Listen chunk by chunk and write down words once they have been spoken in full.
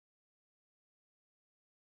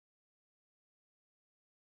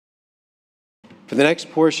For the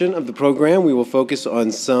next portion of the program, we will focus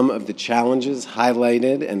on some of the challenges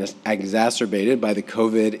highlighted and exacerbated by the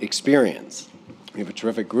COVID experience. We have a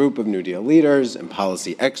terrific group of New Deal leaders and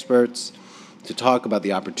policy experts to talk about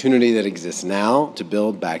the opportunity that exists now to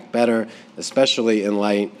build back better, especially in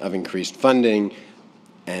light of increased funding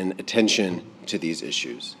and attention to these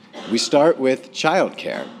issues. We start with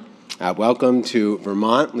childcare. Welcome to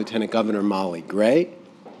Vermont Lieutenant Governor Molly Gray,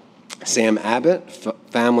 Sam Abbott,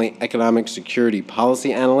 Family Economic Security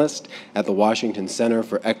Policy Analyst at the Washington Center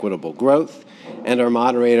for Equitable Growth, and our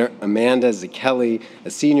moderator, Amanda Szekely, a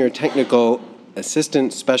Senior Technical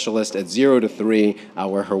Assistant Specialist at 0 to 3,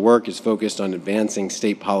 where her work is focused on advancing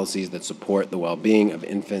state policies that support the well-being of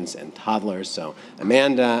infants and toddlers. So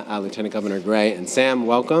Amanda, Lieutenant Governor Gray, and Sam,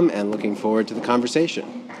 welcome, and looking forward to the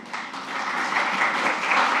conversation.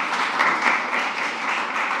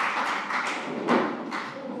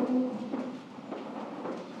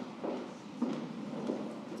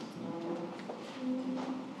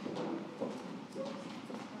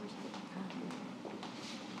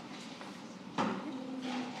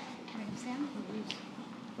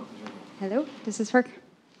 Hello, does this work?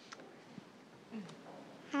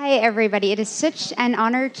 Hi, everybody. It is such an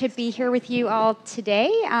honor to be here with you all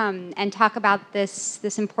today and talk about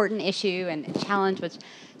this important issue and challenge, which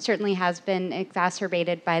certainly has been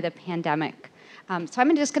exacerbated by the pandemic. So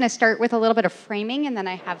I'm just going to start with a little bit of framing, and then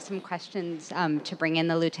I have some questions to bring in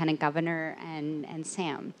the Lieutenant Governor and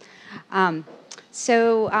Sam.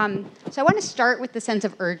 So I want to start with the sense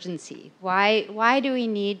of urgency. Why do we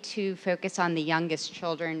need to focus on the youngest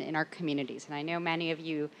children in our communities? And I know many of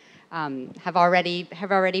you have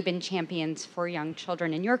already been champions for young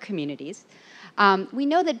children in your communities. We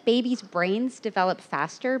know that babies' brains develop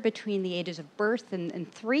faster between the ages of birth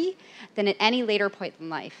and 3 than at any later point in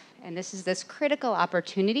life. And this is this critical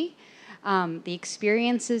opportunity. The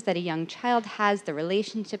experiences that a young child has, the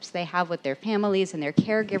relationships they have with their families and their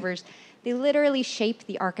caregivers, they literally shape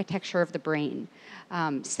the architecture of the brain,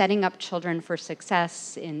 setting up children for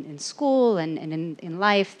success in school and in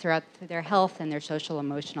life throughout their health and their social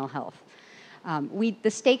emotional health.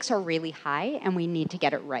 The stakes are really high, and we need to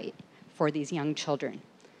get it right for these young children.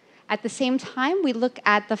 At the same time, we look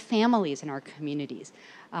at the families in our communities,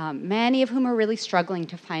 many of whom are really struggling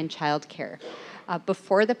to find childcare.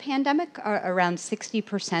 Before the pandemic, around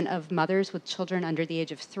 60% of mothers with children under the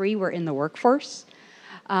age of 3 were in the workforce.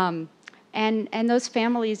 And those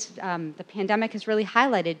families, the pandemic has really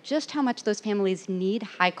highlighted just how much those families need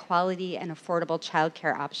high quality and affordable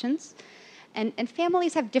childcare options. And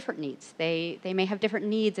families have different needs. They may have different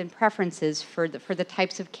needs and preferences for the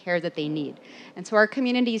types of care that they need. And so our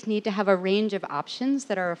communities need to have a range of options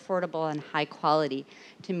that are affordable and high quality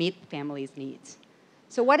to meet families' needs.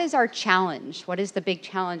 So what is our challenge? What is the big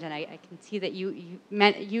challenge? And I can see that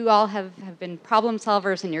you all have been problem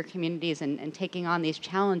solvers in your communities and taking on these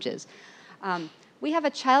challenges. We have a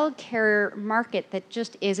child care market that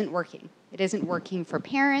just isn't working. It isn't working for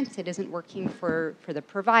parents. It isn't working for the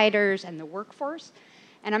providers and the workforce.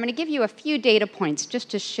 And I'm going to give you a few data points just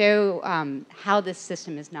to show how this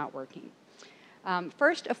system is not working.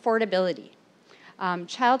 First, affordability.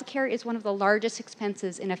 Child care is one of the largest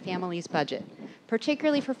expenses in a family's budget,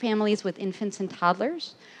 particularly for families with infants and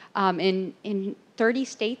toddlers. In 30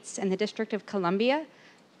 states and the District of Columbia,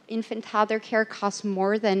 infant toddler care costs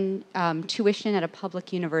more than tuition at a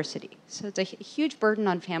public university. So it's a huge burden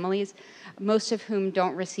on families, most of whom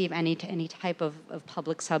don't receive any type of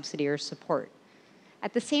public subsidy or support.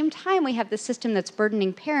 At the same time, we have the system that's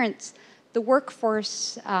burdening parents. The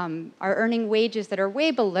workforce are earning wages that are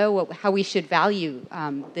way below how we should value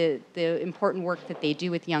the important work that they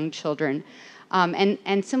do with young children,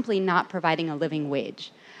 and simply not providing a living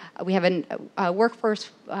wage. We have a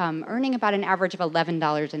workforce earning about an average of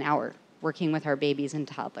 $11 an hour working with our babies and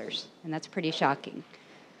toddlers, and that's pretty shocking.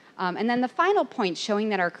 And then the final point showing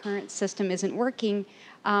that our current system isn't working,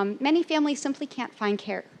 many families simply can't find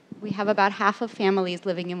care. We have about half of families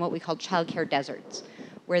living in what we call child care deserts,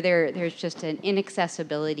 where there's just an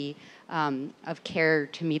inaccessibility of care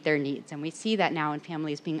to meet their needs. And we see that now in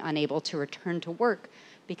families being unable to return to work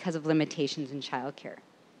because of limitations in child care.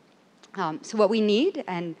 So what we need,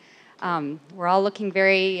 and we're all looking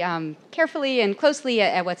very carefully and closely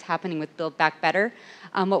at what's happening with Build Back Better.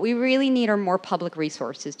 What we really need are more public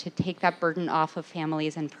resources to take that burden off of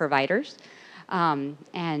families and providers.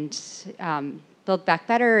 Build Back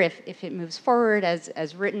Better, if it moves forward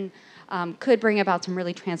as written, could bring about some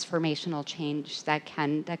really transformational change that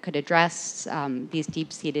could address these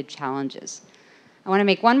deep-seated challenges. I want to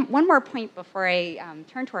make one more point before I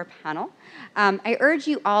turn to our panel. I urge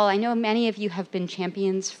you all, I know many of you have been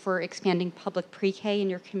champions for expanding public pre-K in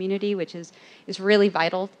your community, which is really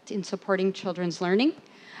vital in supporting children's learning.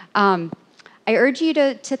 I urge you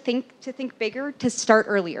to think bigger, to start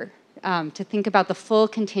earlier, to think about the full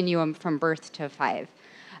continuum from birth to 5.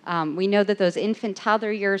 We know that those infant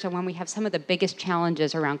toddler years are when we have some of the biggest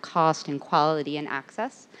challenges around cost and quality and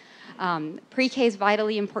access. Pre-K is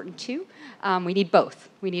vitally important too. We need both.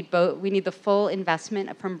 We need the full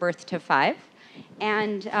investment from birth to 5.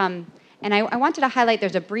 And I wanted to highlight,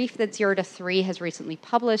 there's a brief that 0 to 3 has recently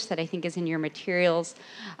published that I think is in your materials.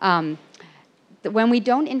 When we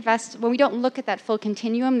don't look at that full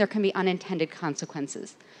continuum, there can be unintended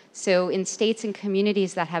consequences. So in states and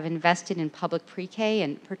communities that have invested in public pre-K,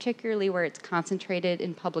 and particularly where it's concentrated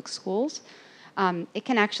in public schools, it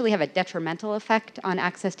can actually have a detrimental effect on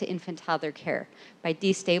access to infant toddler care by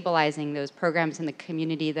destabilizing those programs in the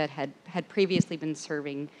community that had previously been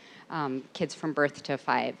serving kids from birth to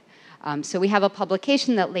 5. So we have a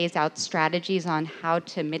publication that lays out strategies on how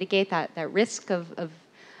to mitigate that risk of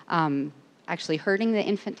actually hurting the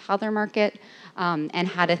infant toddler market, and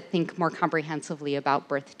how to think more comprehensively about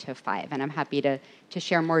birth to 5. And I'm happy to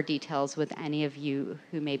share more details with any of you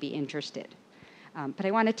who may be interested. But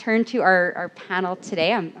I want to turn to our panel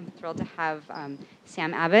today. I'm thrilled to have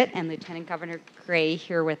Sam Abbott and Lieutenant Governor Gray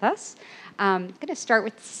here with us. I'm going to start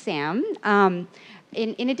with Sam.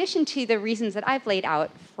 In addition to the reasons that I've laid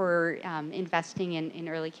out for investing in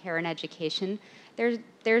early care and education,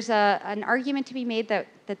 there's an argument to be made that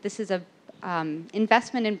this is a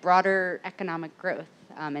investment in broader economic growth,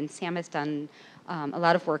 and Sam has done a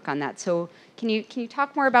lot of work on that. So can you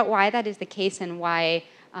talk more about why that is the case and why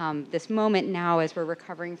this moment now, as we're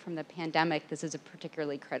recovering from the pandemic, this is a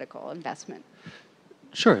particularly critical investment?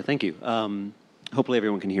 Sure, thank you. Hopefully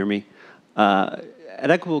everyone can hear me. At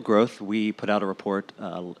Equitable Growth, we put out a report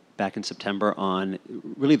back in September on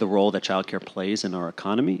really the role that childcare plays in our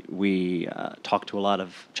economy. We talked to a lot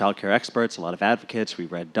of childcare experts, a lot of advocates. We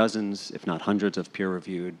read dozens, if not hundreds, of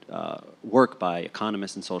peer-reviewed work by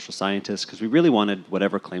economists and social scientists, because we really wanted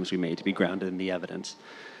whatever claims we made to be grounded in the evidence.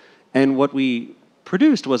 And what we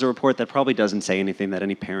produced was a report that probably doesn't say anything that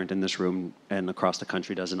any parent in this room and across the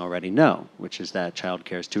country doesn't already know, which is that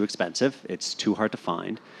childcare is too expensive, it's too hard to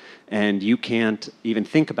find, and you can't even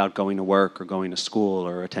think about going to work or going to school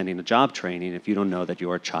or attending a job training if you don't know that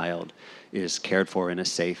your child is cared for in a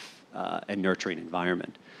safe and nurturing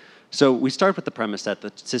environment. So we start with the premise that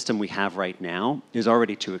the system we have right now is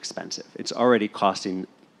already too expensive. It's already costing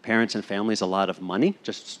parents and families a lot of money,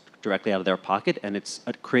 just directly out of their pocket, and it's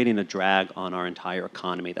creating a drag on our entire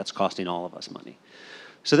economy that's costing all of us money.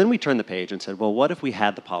 So then we turned the page and said, well, what if we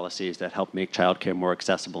had the policies that help make childcare more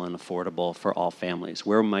accessible and affordable for all families?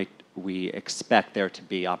 Where might we expect there to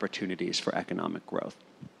be opportunities for economic growth?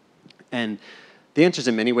 And the answer is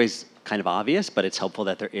in many ways kind of obvious, but it's helpful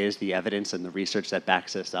that there is the evidence and the research that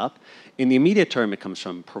backs this up. In the immediate term, it comes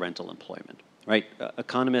from parental employment. Right?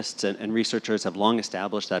 Economists and researchers have long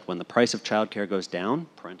established that when the price of childcare goes down,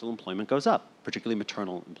 parental employment goes up, particularly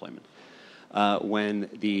maternal employment. When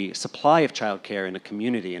the supply of childcare in a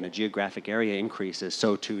community, in a geographic area increases,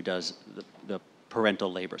 so too does the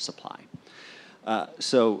parental labor supply.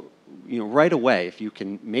 So, right away, if you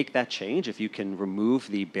can make that change, if you can remove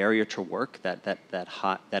the barrier to work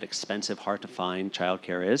that expensive, hard to find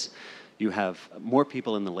childcare is, you have more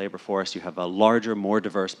people in the labor force, you have a larger, more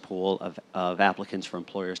diverse pool of applicants for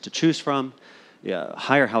employers to choose from,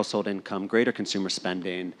 higher household income, greater consumer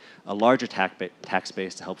spending, a larger tax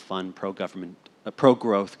base to help fund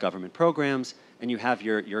pro-growth government programs, and you have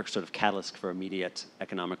your sort of catalyst for immediate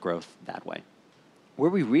economic growth that way.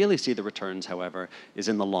 Where we really see the returns, however, is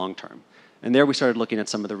in the long term. And there we started looking at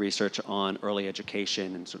some of the research on early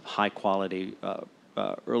education and sort of high quality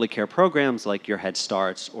early care programs like your Head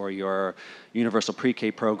Starts or your universal pre-K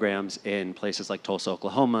programs in places like Tulsa,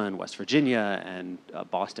 Oklahoma, and West Virginia, and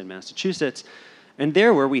Boston, Massachusetts. And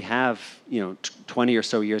there, where we have 20 or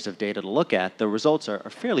so years of data to look at, the results are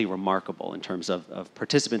fairly remarkable in terms of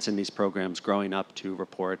participants in these programs growing up to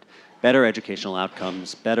report better educational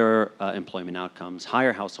outcomes, better employment outcomes,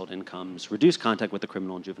 higher household incomes, reduced contact with the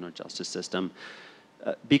criminal and juvenile justice system,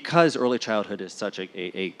 because early childhood is such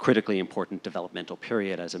a critically important developmental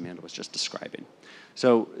period, as Amanda was just describing.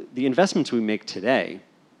 So the investments we make today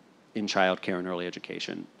in childcare and early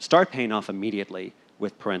education start paying off immediately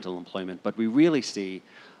with parental employment, but we really see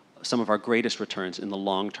some of our greatest returns in the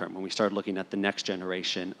long term when we start looking at the next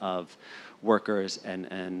generation of workers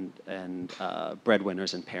and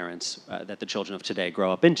breadwinners and parents that the children of today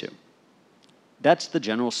grow up into. That's the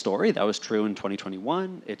general story. That was true in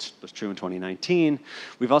 2021. It was true in 2019.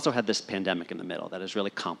 We've also had this pandemic in the middle that has really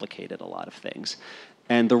complicated a lot of things.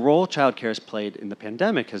 And the role childcare has played in the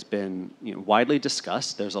pandemic has been widely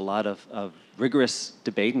discussed. There's a lot of rigorous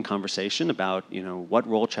debate and conversation about what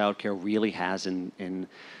role childcare really has in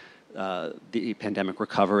the pandemic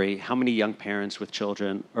recovery. How many young parents with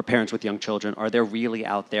children or parents with young children are there really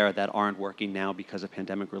out there that aren't working now because of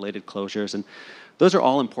pandemic-related closures? And those are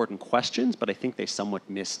all important questions, but I think they somewhat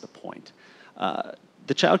miss the point.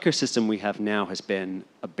 The childcare system we have now has been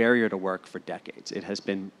a barrier to work for decades. It has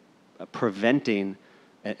been preventing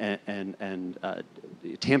and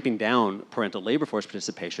tamping down parental labor force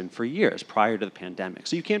participation for years prior to the pandemic.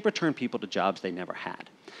 So you can't return people to jobs they never had.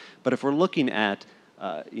 But if we're looking at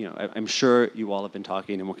I'm sure you all have been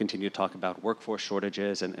talking and will continue to talk about workforce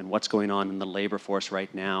shortages and what's going on in the labor force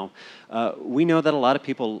right now. We know that a lot of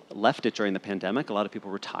people left it during the pandemic. A lot of people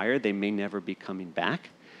retired. They may never be coming back.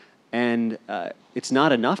 And it's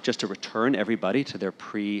not enough just to return everybody to their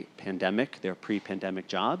pre-pandemic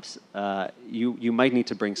jobs. You might need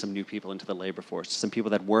to bring some new people into the labor force, some people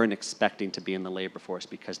that weren't expecting to be in the labor force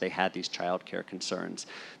because they had these childcare concerns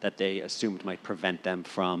that they assumed might prevent them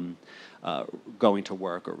from going to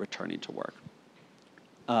work or returning to work.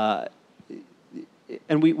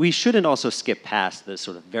 And we shouldn't also skip past the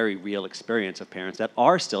sort of very real experience of parents that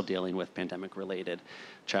are still dealing with pandemic-related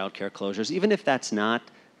childcare closures, even if that's not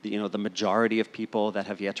the majority of people that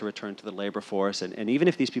have yet to return to the labor force, and even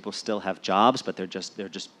if these people still have jobs, but they're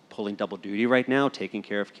just pulling double duty right now, taking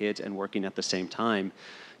care of kids and working at the same time,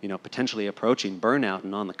 potentially approaching burnout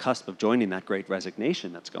and on the cusp of joining that great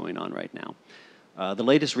resignation that's going on right now. The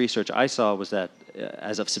latest research I saw was that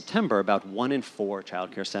as of September, about 1 in 4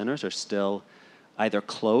 childcare centers are still either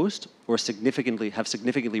closed or have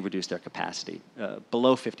significantly reduced their capacity,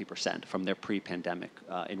 below 50% from their pre-pandemic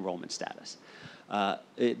enrollment status.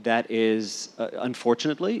 That is,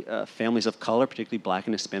 unfortunately, families of color, particularly Black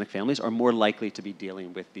and Hispanic families, are more likely to be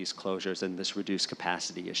dealing with these closures and this reduced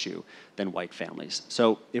capacity issue than white families.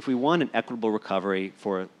 So if we want an equitable recovery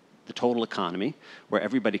for the total economy, where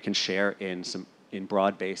everybody can share in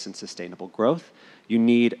broad-based and sustainable growth, you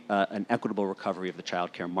need an equitable recovery of the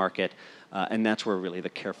childcare market, and that's where really the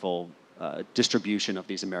careful distribution of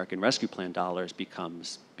these American Rescue Plan dollars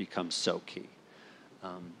becomes so key.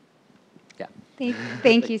 Yeah.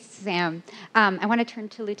 Thank you, Sam. I want to turn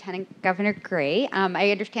to Lieutenant Governor Gray. I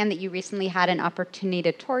understand that you recently had an opportunity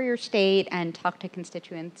to tour your state and talk to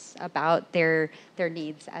constituents about their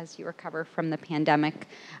needs as you recover from the pandemic.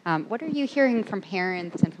 What are you hearing from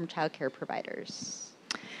parents and from childcare providers?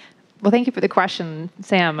 Well, thank you for the question,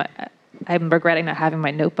 Sam. I'm regretting not having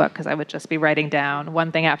my notebook because I would just be writing down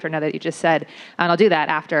one thing after another that you just said, and I'll do that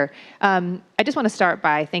after. I just want to start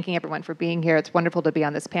by thanking everyone for being here. It's wonderful to be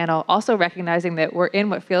on this panel. Also recognizing that we're in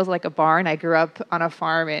what feels like a barn. I grew up on a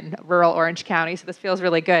farm in rural Orange County, so this feels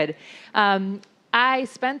really good. I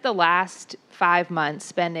spent the last 5 months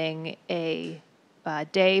spending a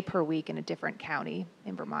day per week in a different county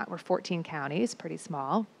in Vermont. We're 14 counties, pretty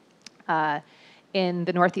small. In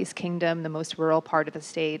the Northeast Kingdom, the most rural part of the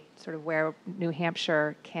state, sort of where New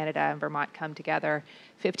Hampshire, Canada, and Vermont come together,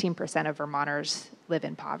 15% of Vermonters live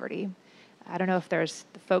in poverty. I don't know if there's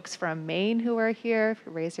the folks from Maine who are here. If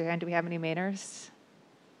you raise your hand, do we have any Mainers?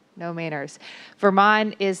 No Mainers.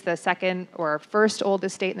 Vermont is the second or first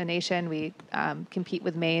oldest state in the nation. We compete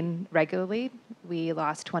with Maine regularly. We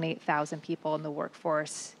lost 28,000 people in the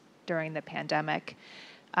workforce during the pandemic.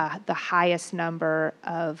 The highest number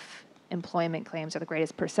of employment claims, or the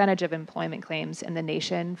greatest percentage of employment claims in the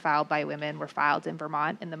nation filed by women, were filed in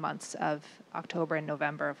Vermont in the months of October and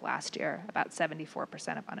November of last year, about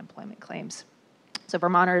 74% of unemployment claims. So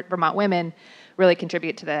Vermont women really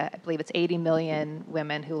contribute to I believe it's 80 million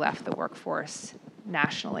women who left the workforce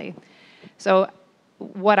nationally. So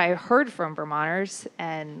what I heard from Vermonters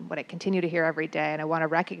and what I continue to hear every day, and I want to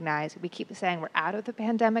recognize, we keep saying we're out of the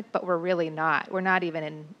pandemic, but we're really not. We're not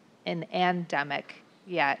even in endemic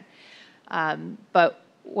yet. But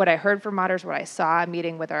what I heard from Vermonters, what I saw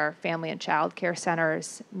meeting with our family and child care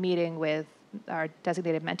centers, meeting with our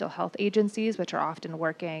designated mental health agencies, which are often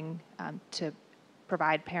working to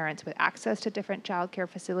provide parents with access to different child care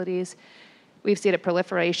facilities. We've seen a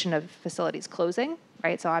proliferation of facilities closing,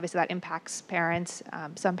 right? So obviously that impacts parents.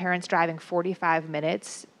 Some parents driving 45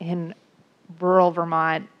 minutes in rural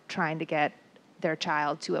Vermont trying to get their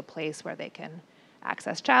child to a place where they can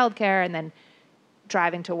access child care, and then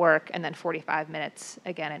driving to work, and then 45 minutes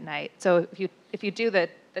again at night. So if you do the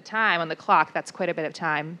time on the clock, that's quite a bit of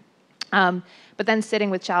time. But then sitting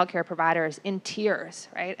with childcare providers in tears,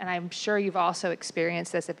 right? And I'm sure you've also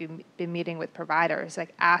experienced this if you've been meeting with providers,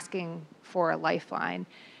 like asking for a lifeline.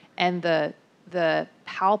 And the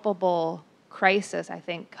palpable crisis, I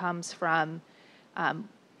think, comes from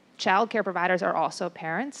child care providers are also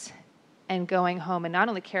parents, and going home and not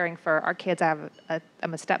only caring for our kids. I'm a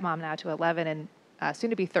stepmom now to 11 and soon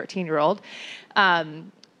to be 13-year-old,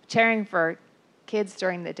 caring for kids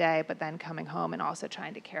during the day, but then coming home and also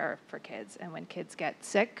trying to care for kids. And when kids get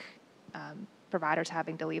sick, providers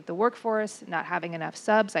having to leave the workforce, not having enough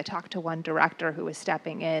subs. I talked to one director who was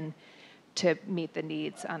stepping in to meet the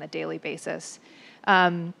needs on a daily basis.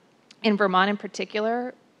 In Vermont in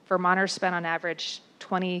particular, Vermonters spend on average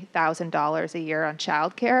 $20,000 a year on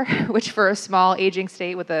childcare, which for a small aging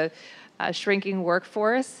state with a shrinking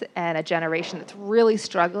workforce and a generation that's really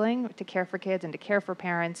struggling to care for kids and to care for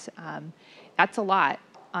parents, that's a lot.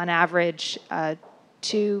 On average, a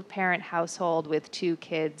two-parent household with 2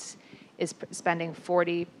 kids is spending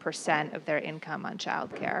 40% of their income on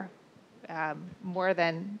childcare, more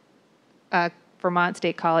than Vermont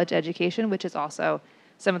State College education, which is also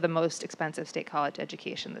some of the most expensive state college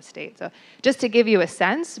education in the state. So just to give you a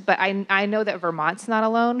sense, but I know that Vermont's not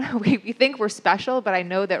alone. We think we're special, but I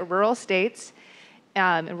know that rural states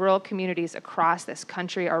and rural communities across this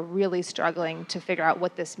country are really struggling to figure out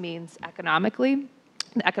what this means economically.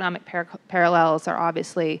 The economic parallels are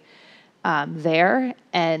obviously there,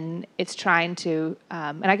 and it's trying to,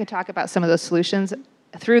 and I can talk about some of those solutions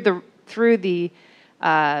through the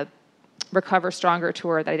Recover Stronger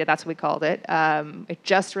tour that I did. That's what we called it. It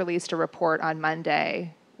just released a report on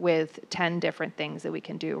Monday with 10 different things that we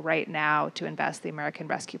can do right now to invest the American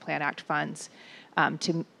Rescue Plan Act funds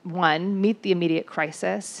to, 1, meet the immediate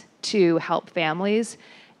crisis, 2, help families,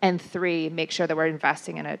 and 3, make sure that we're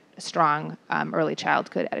investing in a strong early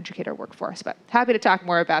childhood educator workforce. But happy to talk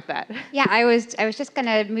more about that. Yeah, I was just going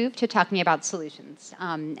to move to talking about solutions.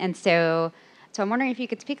 And so I'm wondering if you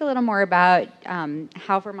could speak a little more about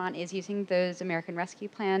how Vermont is using those American Rescue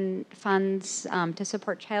Plan funds to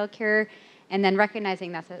support childcare, and then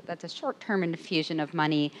recognizing that's a short-term infusion of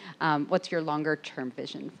money. What's your longer-term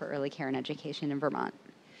vision for early care and education in Vermont?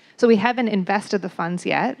 So we haven't invested the funds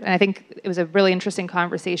yet, and I think it was a really interesting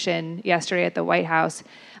conversation yesterday at the White House.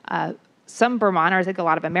 Some Vermonters, I think a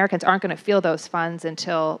lot of Americans, aren't going to feel those funds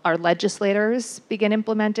until our legislators begin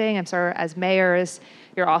implementing. And so as mayors,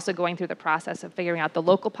 you're also going through the process of figuring out the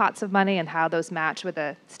local pots of money and how those match with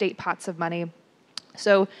the state pots of money.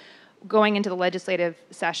 So going into the legislative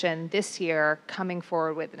session this year, coming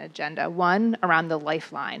forward with an agenda, 1, around the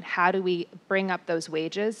lifeline. How do we bring up those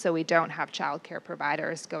wages so we don't have childcare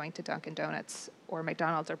providers going to Dunkin' Donuts or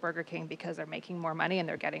McDonald's or Burger King because they're making more money and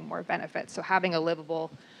they're getting more benefits? So having a livable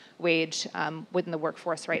wage within the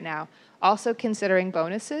workforce right now. Also considering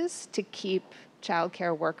bonuses to keep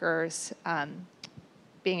childcare workers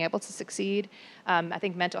being able to succeed. I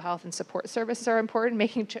think mental health and support services are important,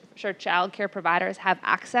 making sure childcare providers have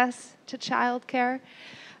access to childcare.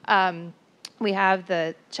 We have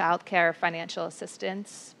the childcare financial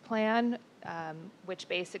assistance plan, which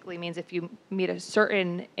basically means if you meet a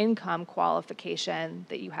certain income qualification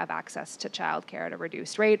that you have access to childcare at a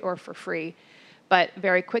reduced rate or for free. But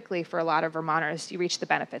very quickly, for a lot of Vermonters, you reach the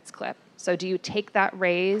benefits cliff. So do you take that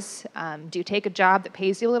raise? Do you take a job that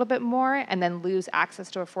pays you a little bit more and then lose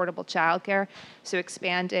access to affordable childcare? So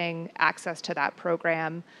expanding access to that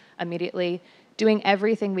program immediately, doing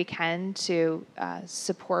everything we can to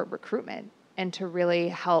support recruitment and to really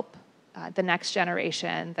help the next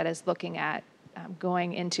generation that is looking at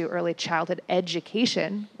going into early childhood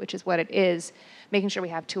education, which is what it is, making sure we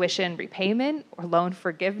have tuition repayment or loan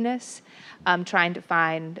forgiveness, trying to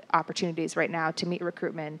find opportunities right now to meet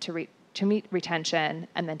recruitment, to meet retention,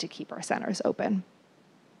 and then to keep our centers open.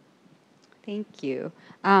 Thank you.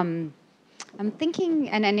 I'm thinking,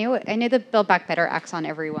 and I know the Build Back Better Act's on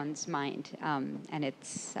everyone's mind, and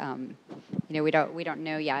it's we don't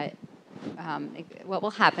know yet what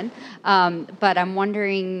will happen, but I'm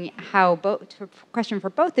wondering question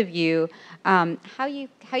for both of you, how you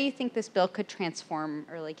think this bill could transform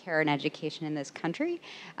early care and education in this country,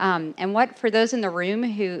 and what, for those in the room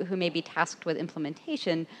who may be tasked with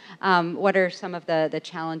implementation, what are some of the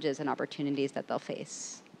challenges and opportunities that they'll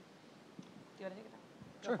face? Do you want to take it?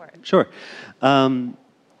 Go for it. Sure.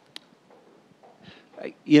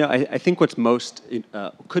 I think what's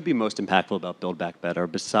could be most impactful about Build Back Better,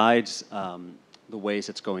 besides the ways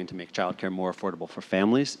it's going to make childcare more affordable for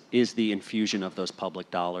families, is the infusion of those public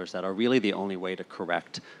dollars that are really the only way to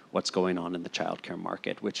correct what's going on in the childcare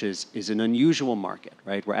market, which is an unusual market,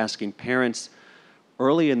 right? We're asking parents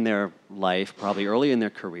early in their life, probably early in their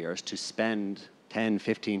careers, to spend $10,000,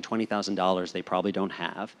 $15,000, $20,000 they probably don't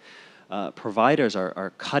have. providers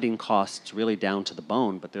are cutting costs really down to the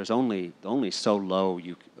bone, but there's only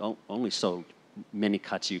so only so many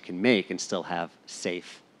cuts you can make and still have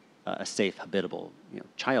a safe, habitable,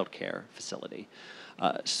 child care facility.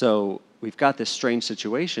 So we've got this strange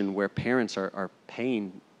situation where parents are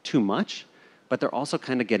paying too much, but they're also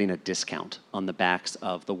kind of getting a discount on the backs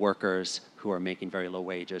of the workers who are making very low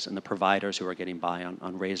wages and the providers who are getting by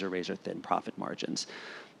on razor thin profit margins.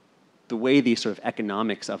 The way the sort of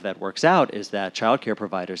economics of that works out is that childcare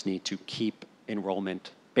providers need to keep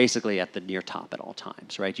enrollment basically at the near top at all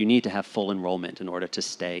times, right? You need to have full enrollment in order to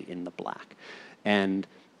stay in the black. And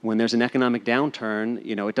when there's an economic downturn,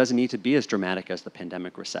 it doesn't need to be as dramatic as the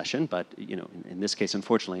pandemic recession, but in this case,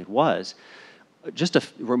 unfortunately, it was. Just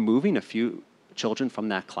removing a few children from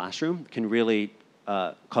that classroom can really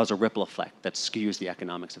cause a ripple effect that skews the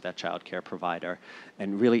economics of that child care provider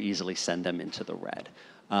and really easily send them into the red.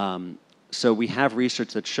 So we have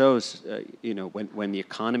research that shows, when the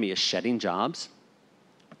economy is shedding jobs,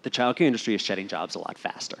 the child care industry is shedding jobs a lot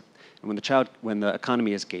faster. And when the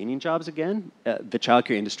economy is gaining jobs again, the child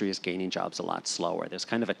care industry is gaining jobs a lot slower. There's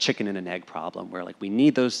kind of a chicken and an egg problem where we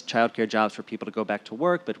need those child care jobs for people to go back to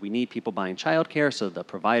work, but we need people buying child care so the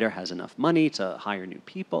provider has enough money to hire new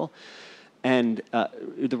people. And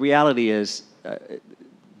the reality is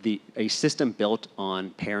a system built on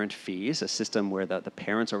parent fees, a system where the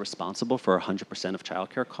parents are responsible for 100% of child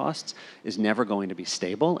care costs, is never going to be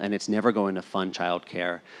stable, and it's never going to fund child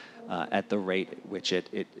care at the rate at which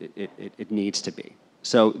it needs to be.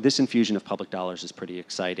 So this infusion of public dollars is pretty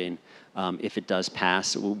exciting if it does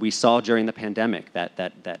pass. We saw during the pandemic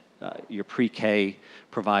that your pre-K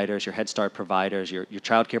providers, your Head Start providers, your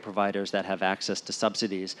child care providers that have access to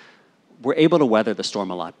subsidies were able to weather the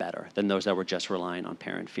storm a lot better than those that were just relying on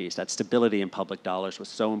parent fees. That stability in public dollars was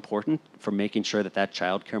so important for making sure that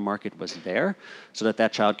child care market was there so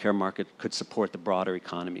that child care market could support the broader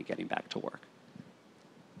economy getting back to work.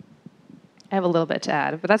 I have a little bit to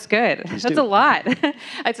add, but that's good. Please That's do. a lot.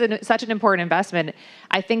 It's such an important investment.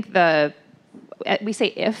 I think we say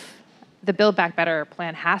if, the Build Back Better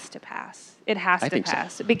plan has to pass. It has to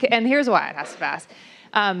pass. So. And here's why it has to pass.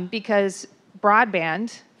 Because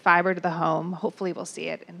broadband, fiber to the home, hopefully we'll see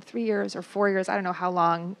it in 3 years or 4 years. I don't know how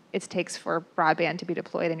long it takes for broadband to be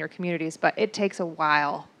deployed in your communities, but it takes a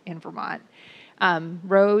while in Vermont.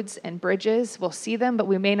 Roads and bridges, we'll see them, but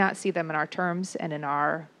we may not see them in our terms and in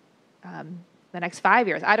our the next 5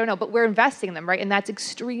 years. I don't know, but we're investing in them, right? And that's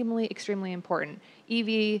extremely, extremely important.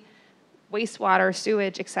 EV, wastewater,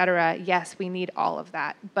 sewage, et cetera, yes, we need all of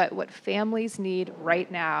that. But what families need right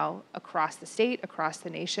now across the state, across the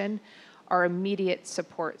nation, are immediate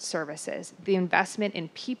support services. The investment in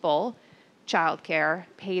people, childcare,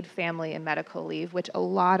 paid family and medical leave, which a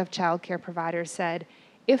lot of childcare providers said,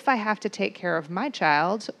 if I have to take care of my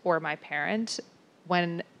child or my parent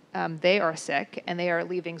when they are sick and they are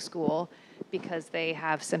leaving school because they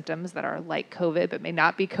have symptoms that are like COVID but may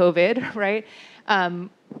not be COVID, right?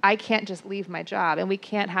 I can't just leave my job, and we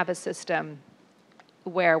can't have a system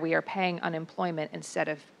where we are paying unemployment instead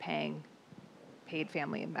of paying paid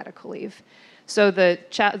family and medical leave. So the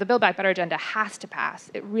Build Back Better agenda has to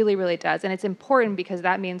pass. It really, really does. And it's important because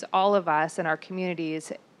that means all of us in our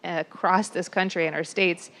communities across this country and our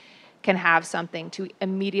states can have something to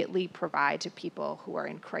immediately provide to people who are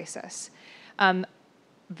in crisis.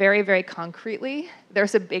 Very, very concretely,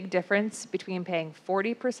 there's a big difference between paying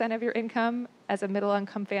 40% of your income as a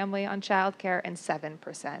middle-income family on childcare and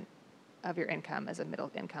 7% of your income as a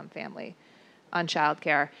middle-income family on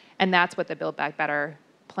childcare. And that's what the Build Back Better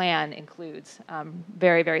plan includes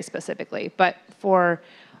very, very specifically. But for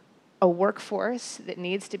a workforce that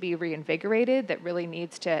needs to be reinvigorated, that really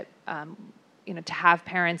needs to to have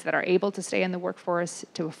parents that are able to stay in the workforce,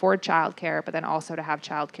 to afford childcare, but then also to have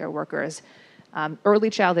childcare workers, early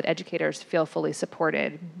childhood educators feel fully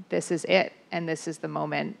supported. This is it, and this is the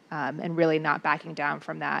moment, and really not backing down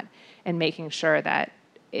from that and making sure that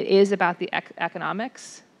it is about the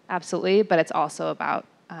economics, absolutely, but it's also about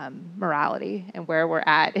morality and where we're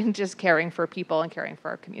at and just caring for people and caring for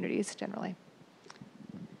our communities generally.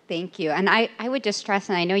 Thank you. And I would just stress,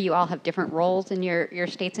 and I know you all have different roles in your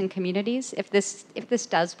states and communities. If this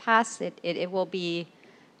does pass, it will be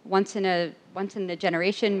once in a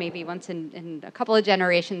generation, maybe once in a couple of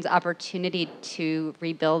generations, opportunity to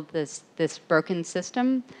rebuild this broken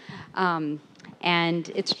system.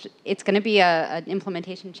 And it's going to be an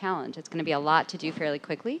implementation challenge. It's going to be a lot to do fairly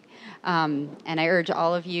quickly. And I urge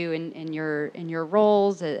all of you in your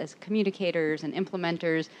roles as communicators and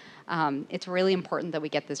implementers, it's really important that we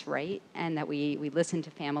get this right and that we listen to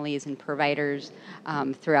families and providers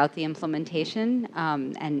throughout the implementation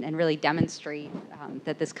and really demonstrate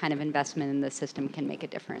that this kind of investment in the system can make a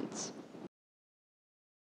difference.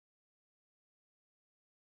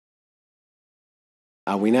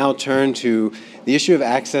 We now turn to the issue of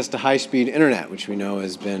access to high-speed internet, which we know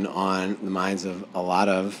has been on the minds of a lot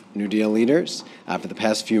of New Deal leaders. For the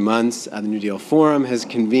past few months, the New Deal Forum has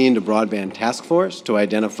convened a broadband task force to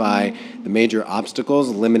identify the major obstacles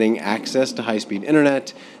limiting access to high-speed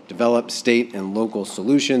internet, develop state and local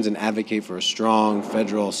solutions, and advocate for a strong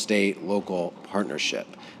federal, state, local partnership.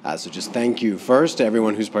 So just thank you first to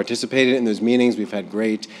everyone who's participated in those meetings. We've had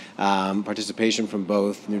great participation from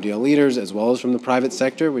both New Deal leaders as well as from the private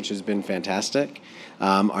sector, which has been fantastic.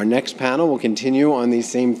 Our next panel will continue on these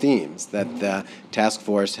same themes that the task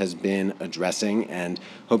force has been addressing, and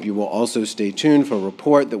hope you will also stay tuned for a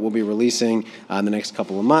report that we'll be releasing in the next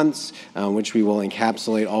couple of months, which we will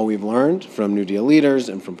encapsulate all we've learned from New Deal leaders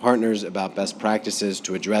and from partners about best practices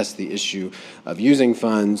to address the issue of using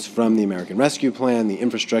funds from the American Rescue Plan, the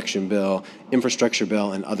infrastructure bill,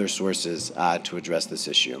 and other sources to address this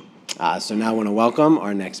issue. So now I want to welcome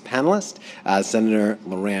our next panelist, Senator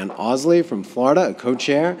Loranne Ausley from Florida, a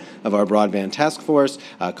co-chair of our Broadband Task Force,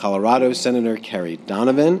 Colorado Senator Kerry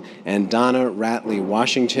Donovan, and Donna Rattley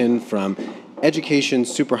Washington from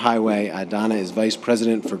EducationSuperHighway. Donna is Vice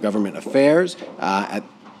President for Government Affairs at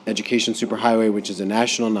EducationSuperHighway, which is a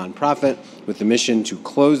national nonprofit with the mission to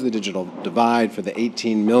close the digital divide for the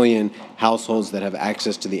 18 million households that have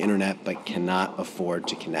access to the internet but cannot afford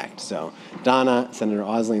to connect. So Donna, Senator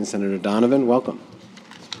Ausley, and Senator Donovan, welcome.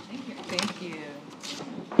 Thank you. Thank you.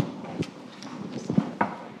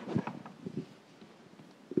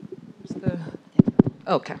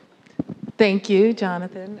 Okay. Thank you,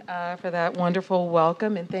 Jonathan, for that wonderful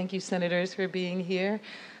welcome, and thank you, senators, for being here.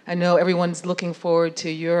 I know everyone's looking forward to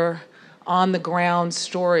your on-the-ground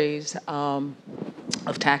stories of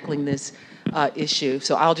tackling this issue.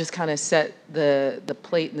 So I'll just kind of set the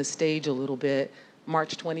plate and the stage a little bit.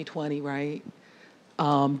 March 2020, right?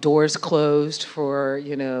 Doors closed for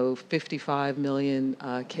 55 million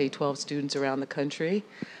K-12 students around the country.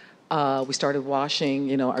 We started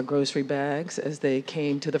washing our grocery bags as they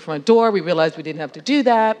came to the front door. We realized we didn't have to do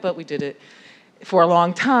that, but we did it for a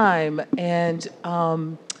long time. And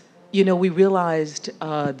we realized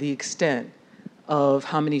the extent of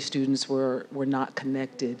how many students were not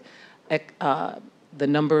connected. The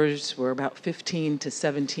numbers were about 15 to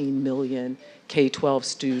 17 million K-12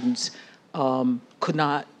 students could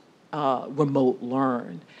not remote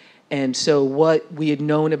learn. And so what we had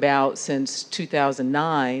known about since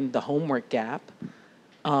 2009, the homework gap,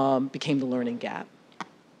 became the learning gap.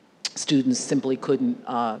 Students simply couldn't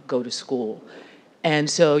go to school. And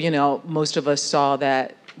so, most of us saw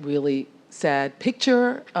that really sad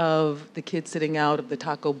picture of the kids sitting out of the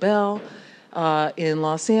Taco Bell in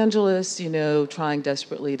Los Angeles, trying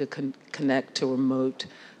desperately to connect to remote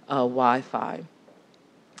Wi-Fi.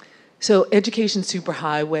 So Education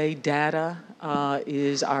Superhighway data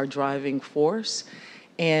is our driving force.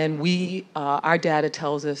 And our data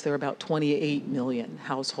tells us there are about 28 million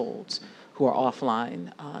households who are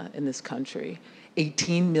offline in this country.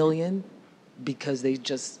 18 million because they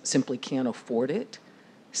just simply can't afford it.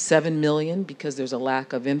 7 million because there's a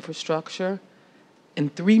lack of infrastructure.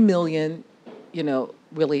 And 3 million,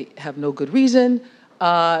 really have no good reason.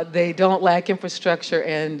 They don't lack infrastructure,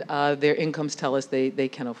 and their incomes tell us they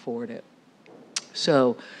can afford it.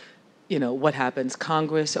 So, what happens?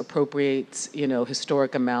 Congress appropriates,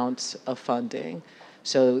 historic amounts of funding.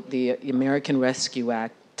 So the American Rescue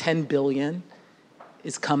Act, $10 billion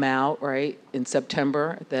is come out, right, in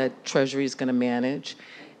September that Treasury is going to manage.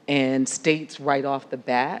 And states right off the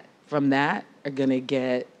bat from that are going to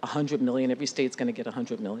get $100 million. Every state's going to get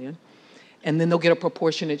 $100 million. And then they'll get a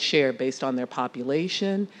proportionate share based on their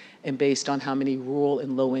population and based on how many rural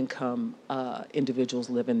and low-income individuals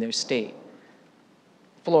live in their state.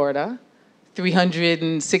 Florida,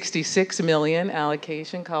 $366 million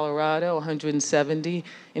allocation. Colorado, 170.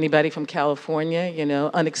 Anybody from California,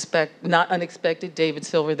 not unexpected, David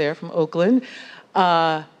Silver there from Oakland.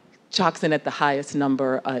 Chalks in at the highest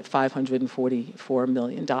number at $544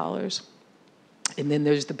 million. And then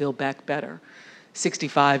there's the Build Back Better,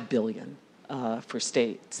 $65 billion for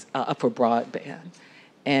states, for broadband.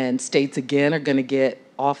 And states, again, are going to get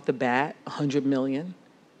off the bat $100 million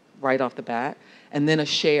right off the bat, and then a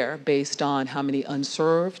share based on how many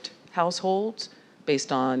unserved households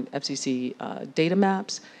based on FCC data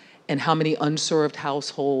maps, and how many unserved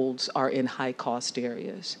households are in high-cost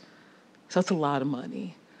areas. So that's a lot of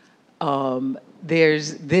money.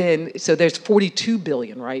 There's 42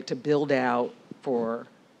 billion, right, to build out for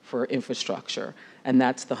infrastructure, and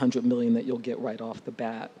that's the 100 million that you'll get right off the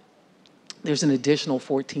bat. There's an additional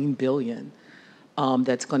 14 billion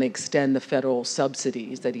that's going to extend the federal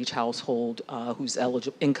subsidies that each household who's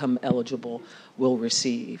income eligible will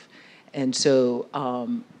receive. And so,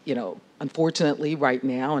 unfortunately, right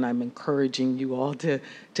now, and I'm encouraging you all to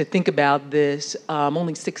think about this,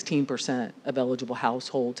 only 16% of eligible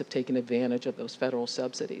households have taken advantage of those federal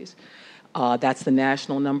subsidies. That's the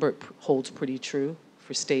national number. It holds pretty true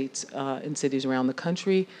for states and cities around the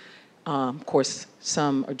country. Of course,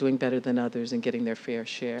 some are doing better than others and getting their fair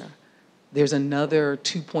share. There's another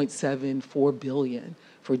 $2.74 billion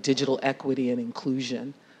for digital equity and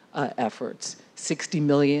inclusion efforts, 60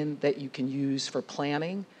 million that you can use for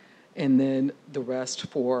planning, and then the rest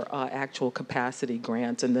for actual capacity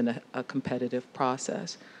grants, and then a competitive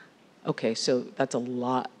process. Okay, so that's a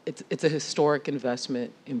lot. It's a historic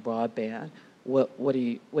investment in broadband. What are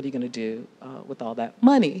you going to do with all that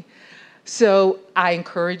money? So we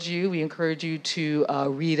encourage you to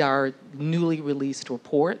read our newly released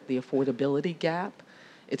report, The Affordability Gap.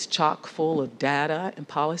 It's chock full of data and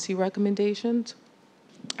policy recommendations.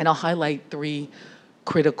 And I'll highlight 3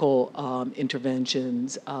 critical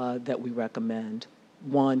interventions that we recommend.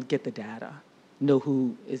 1, get the data. Know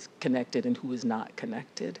who is connected and who is not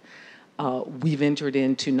connected. We've entered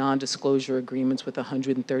into non-disclosure agreements with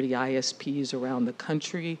 130 ISPs around the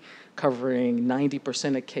country, covering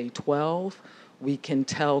 90% of K-12. We can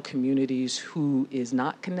tell communities who is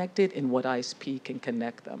not connected and what ISP can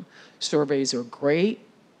connect them. Surveys are great.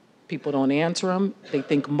 People don't answer them. They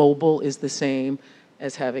think mobile is the same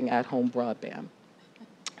as having at-home broadband.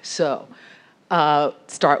 So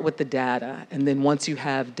start with the data, and then once you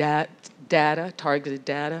have data, targeted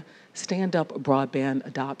data, stand up a broadband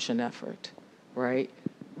adoption effort, right?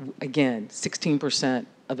 Again, 16%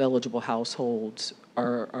 of eligible households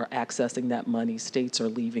are accessing that money. States are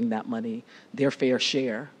leaving that money, their fair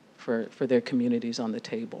share, for their communities on the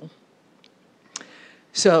table.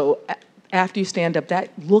 So after you stand up that,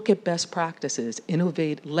 look at best practices,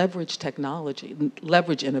 innovate, leverage technology,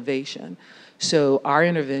 leverage innovation. So our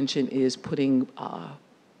intervention is putting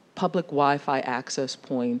public Wi-Fi access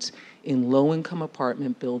points in low-income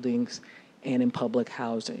apartment buildings and in public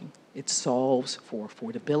housing. It solves for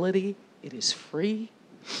affordability, it is free,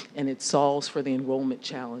 and it solves for the enrollment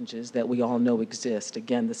challenges that we all know exist.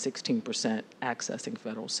 Again, the 16% accessing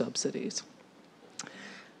federal subsidies.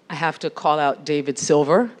 I have to call out David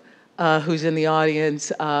Silver, who's in the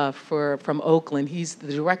audience from Oakland. He's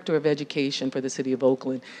the Director of Education for the City of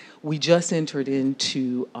Oakland. We just entered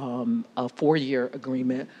into a 4-year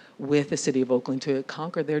agreement with the City of Oakland to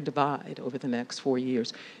conquer their divide over the next 4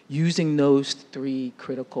 years, using those 3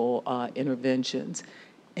 critical interventions.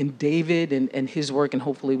 And David and his work, and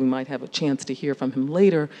hopefully we might have a chance to hear from him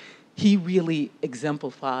later, he really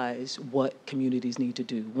exemplifies what communities need to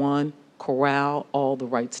do. 1, corral all the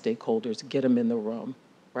right stakeholders, get them in the room,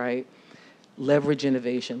 right? Leverage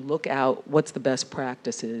innovation, look out what's the best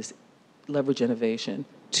practices, leverage innovation.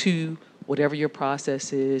 2, whatever your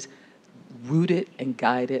process is, root it and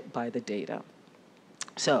guide it by the data.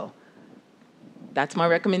 So that's my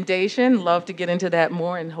recommendation. Love to get into that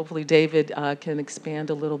more, and hopefully David can expand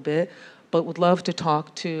a little bit, but would love to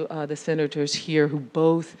talk to the senators here who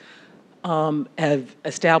both have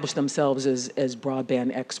established themselves as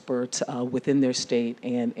broadband experts within their state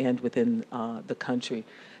and within the country.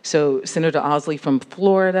 So Senator Ausley from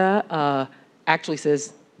Florida actually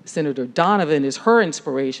says Senator Donovan is her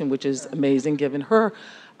inspiration, which is amazing given her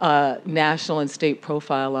national and state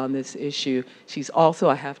profile on this issue. She's also,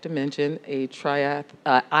 I have to mention, a Ironman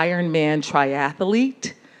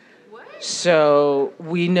triathlete. What? So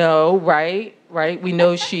we know, right? We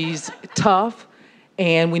know she's tough,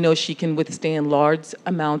 and we know she can withstand large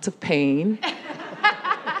amounts of pain.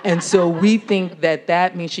 And so we think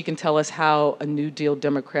that means she can tell us how a New Deal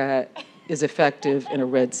Democrat is effective in a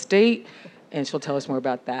red state, and she'll tell us more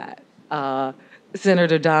about that.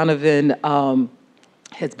 Senator Donovan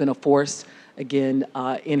has been a force, again,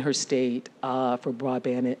 in her state for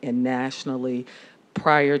broadband and nationally.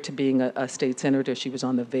 Prior to being a state senator, she was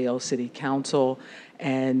on the Vail City Council,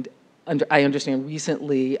 and I understand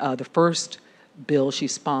recently the first bill she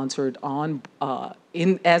sponsored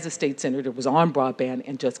as a state senator was on broadband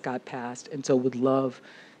and just got passed, and so would love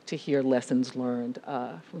to hear lessons learned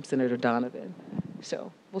from Senator Donovan.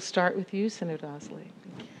 So we'll start with you, Senator Ausley.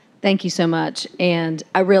 Thank you so much. And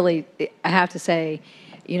I have to say,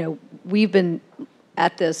 we've been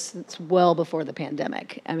at this well before the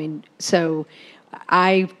pandemic. I mean, so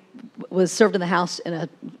I was served in the House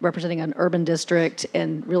representing an urban district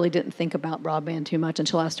and really didn't think about broadband too much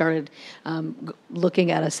until I started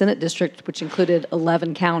looking at a Senate district which included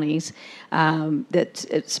 11 counties that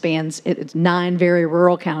it's 9 very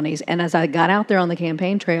rural counties. And as I got out there on the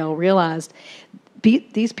campaign trail, realized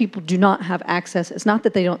these people do not have access. It's not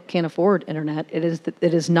that they can't afford internet. It is that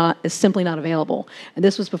it's simply not available. And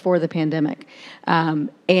this was before the pandemic.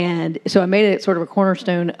 And so I made it sort of a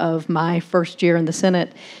cornerstone of my first year in the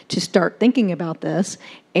Senate to start thinking about this.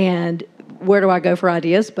 And where do I go for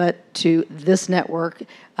ideas but to this network,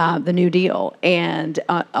 the New Deal. And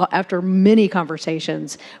after many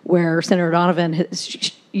conversations where Senator Donovan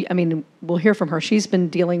we'll hear from her. She's been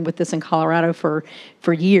dealing with this in Colorado for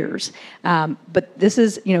years. But this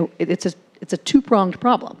is, it's a two-pronged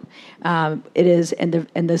problem. It is, and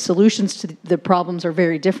the solutions to the problems are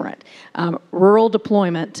very different. Rural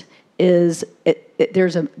deployment is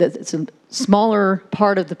it's a smaller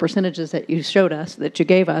part of the percentages that you showed us, that you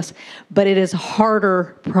gave us, but it is a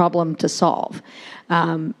harder problem to solve,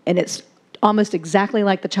 and it's almost exactly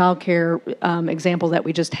like the child care example that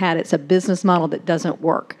we just had. It's a business model that doesn't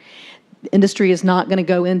work. The industry is not going to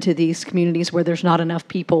go into these communities where there's not enough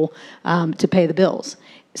people to pay the bills.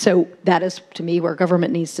 So that is, to me, where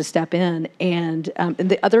government needs to step in. And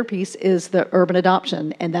the other piece is the urban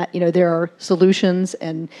adoption, and that there are solutions,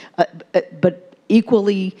 but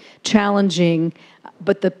equally challenging.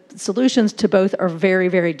 But the solutions to both are very,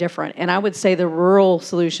 very different. And I would say the rural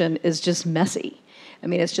solution is just messy. I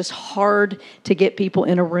mean, it's just hard to get people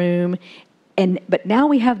in a room, but now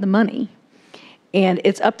we have the money, and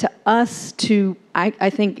it's up to us to, I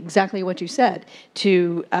think exactly what you said,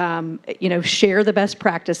 to share the best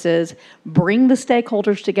practices, bring the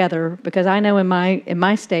stakeholders together, because I know in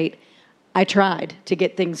my state, I tried to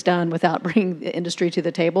get things done without bringing the industry to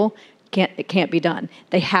the table. It can't be done.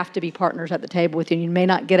 They have to be partners at the table with you. You may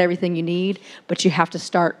not get everything you need, but you have to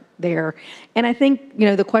start there. And I think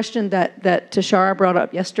the question that Tashara brought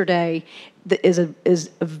up yesterday is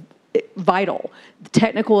vital. The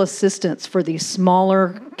technical assistance for these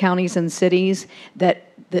smaller counties and cities, that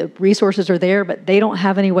the resources are there, but they don't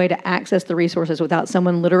have any way to access the resources without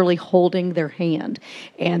someone literally holding their hand.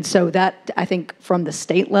 And so that, I think, from the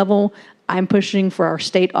state level, I'm pushing for our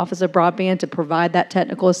state Office of Broadband to provide that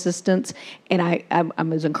technical assistance. And I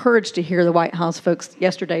was encouraged to hear the White House folks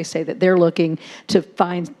yesterday say that they're looking to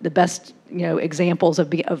find the best examples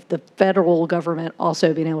of the federal government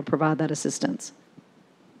also being able to provide that assistance.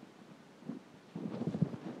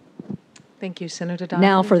 Thank you, Senator Donovan.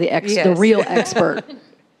 Now for the real expert.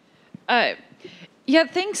 Yeah,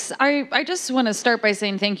 thanks. I just want to start by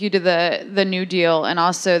saying thank you to the New Deal and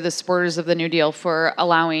also the supporters of the New Deal for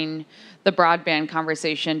allowing the broadband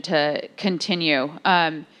conversation to continue.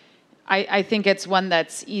 I think it's one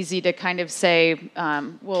that's easy to kind of say,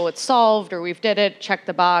 well, it's solved, or we've did it, check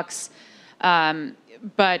the box.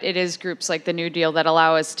 But it is groups like the New Deal that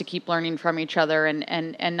allow us to keep learning from each other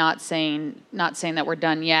and not saying that we're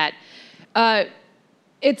done yet. I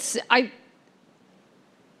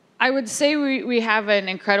would say we have an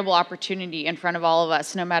incredible opportunity in front of all of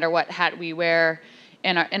us, no matter what hat we wear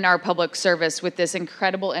in our public service, with this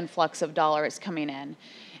incredible influx of dollars coming in.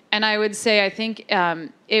 And I would say, I think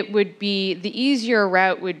it would be, the easier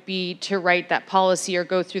route would be to write that policy or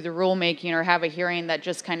go through the rulemaking or have a hearing that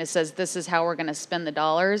just kind of says, this is how we're going to spend the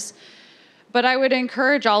dollars. But I would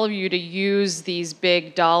encourage all of you to use these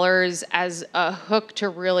big dollars as a hook to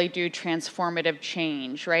really do transformative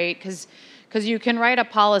change, right? Because you can write a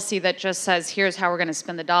policy that just says, here's how we're going to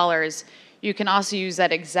spend the dollars. You can also use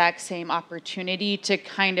that exact same opportunity to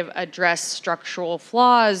kind of address structural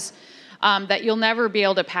flaws that you'll never be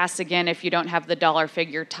able to pass again if you don't have the dollar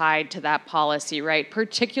figure tied to that policy, right?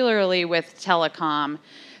 Particularly with telecom.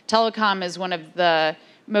 Telecom is one of the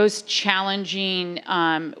most challenging,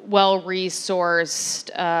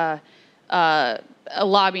 well-resourced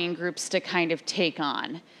lobbying groups to kind of take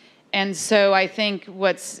on. And so I think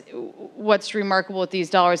what's remarkable with these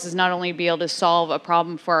dollars is not only be able to solve a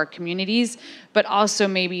problem for our communities, but also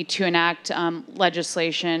maybe to enact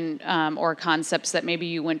legislation or concepts that maybe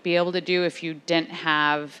you wouldn't be able to do if you didn't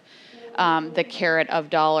have the carrot of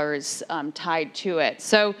dollars tied to it.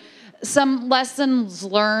 So some lessons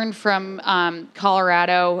learned from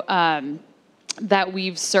Colorado that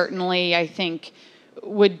we've certainly, I think,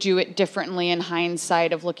 would do it differently in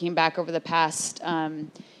hindsight of looking back over the past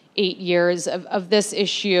 8 years of this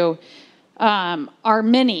issue are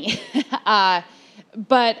many.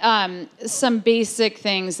 But some basic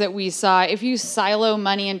things that we saw, if you silo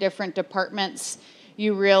money in different departments,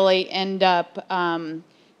 you really end up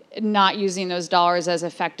not using those dollars as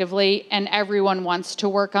effectively, and everyone wants to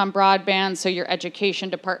work on broadband, so your education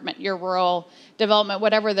department, your rural development,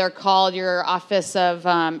 whatever they're called, your Office of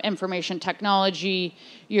Information Technology,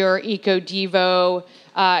 your EcoDevo,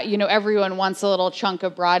 everyone wants a little chunk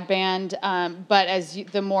of broadband,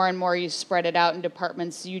 but the more and more you spread it out in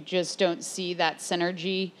departments, you just don't see that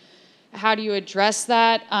synergy. How do you address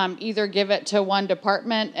that? Either give it to one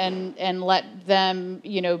department and let them,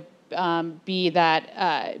 be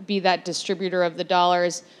that distributor of the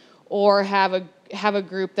dollars, or have a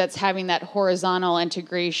group that's having that horizontal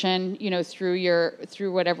integration,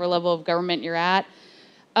 through whatever level of government you're at.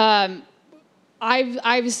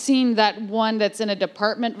 I've seen that one that's in a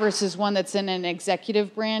department versus one that's in an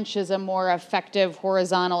executive branch is a more effective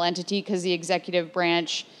horizontal entity, because the executive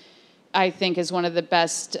branch, I think, is one of the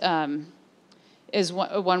best. Is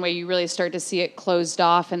one way you really start to see it closed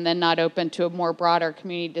off and then not open to a more broader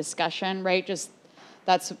community discussion, right?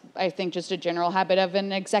 That's, I think, just a general habit of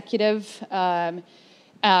an executive. But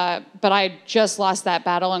I just lost that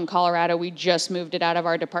battle in Colorado. We just moved it out of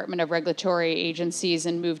our Department of Regulatory Agencies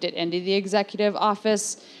and moved it into the executive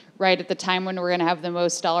office right at the time when we're going to have the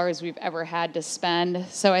most dollars we've ever had to spend.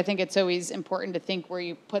 So I think it's always important to think where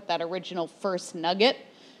you put that original first nugget.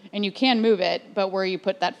 And you can move it, but where you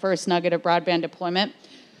put that first nugget of broadband deployment.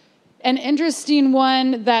 An interesting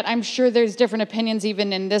one that I'm sure there's different opinions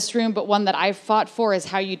even in this room, but one that I've fought for is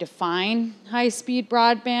how you define high-speed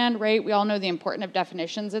broadband, right? We all know the importance of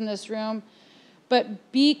definitions in this room,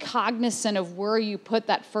 but be cognizant of where you put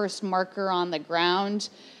that first marker on the ground,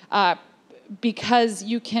 because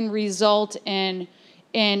you can result in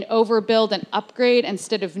overbuild and upgrade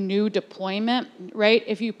instead of new deployment, right?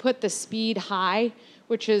 If you put the speed high,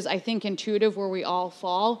 which is, I think, intuitive where we all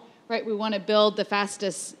fall, right? We want to build the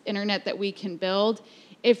fastest internet that we can build.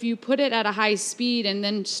 If you put it at a high speed and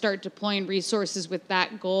then start deploying resources with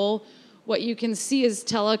that goal, what you can see is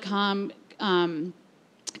telecom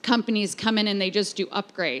companies come in and they just do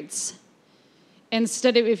upgrades.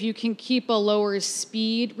 Instead of, if you can keep a lower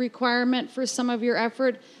speed requirement for some of your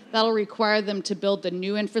effort, that'll require them to build the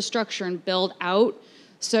new infrastructure and build out.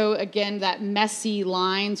 So again, that messy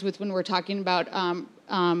lines with when we're talking about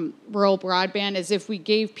rural broadband is if we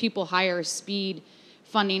gave people higher speed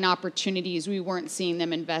funding opportunities, we weren't seeing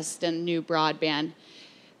them invest in new broadband.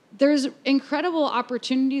 There's incredible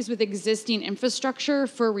opportunities with existing infrastructure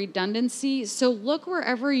for redundancy. So look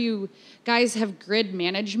wherever you guys have grid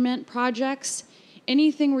management projects.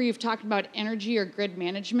 Anything where you've talked about energy or grid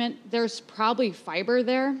management, there's probably fiber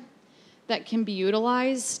there that can be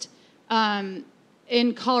utilized.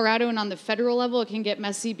 In Colorado and on the federal level, it can get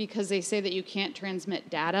messy because they say that you can't transmit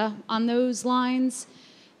data on those lines.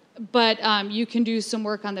 But you can do some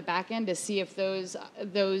work on the back end to see if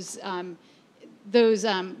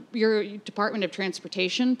your Department of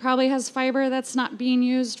Transportation probably has fiber that's not being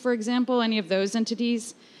used, for example, any of those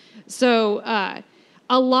entities. So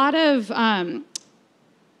a lot of,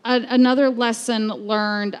 another lesson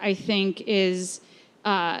learned, I think, is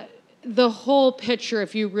the whole picture,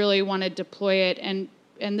 if you really want to deploy it, and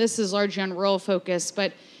this is largely on rural focus,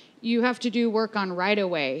 but you have to do work on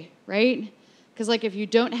right-of-way, right? Because like if you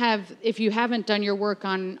haven't done your work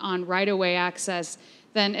on right-of-way access,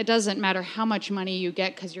 then it doesn't matter how much money you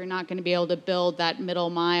get because you're not going to be able to build that middle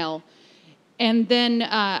mile. And then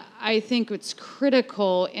I think what's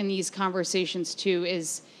critical in these conversations too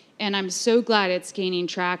is, and I'm so glad it's gaining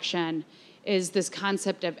traction, is this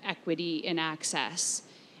concept of equity in access.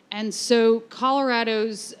 And so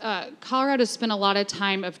Colorado spent a lot of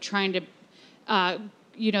time of trying to,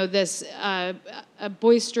 this a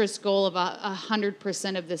boisterous goal of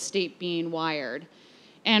 100% of the state being wired.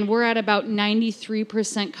 And we're at about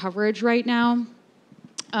 93% coverage right now.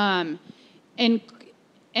 And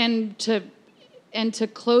to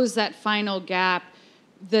close that final gap,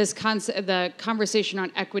 the conversation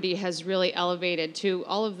on equity has really elevated to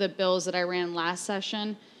all of the bills that I ran last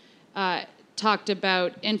session. Talked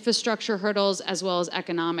about infrastructure hurdles as well as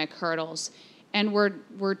economic hurdles, and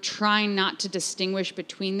we're trying not to distinguish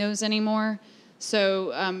between those anymore.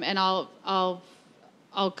 So, and I'll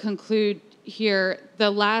conclude here.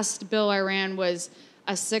 The last bill I ran was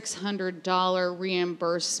a $600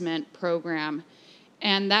 reimbursement program,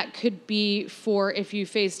 and that could be for if you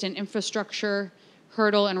faced an infrastructure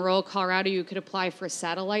hurdle in rural Colorado, you could apply for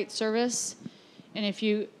satellite service, and if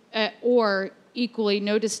you or equally,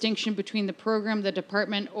 no distinction between the program, the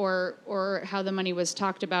department, or how the money was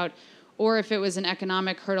talked about, or if it was an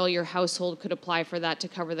economic hurdle, your household could apply for that to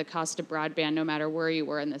cover the cost of broadband no matter where you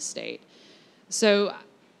were in the state. So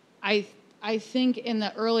I think in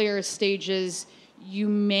the earlier stages, you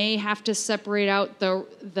may have to separate out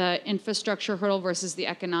the infrastructure hurdle versus the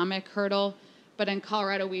economic hurdle. But in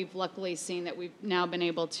Colorado, we've luckily seen that we've now been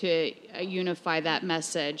able to unify that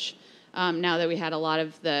message now that we had a lot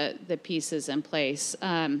of the pieces in place.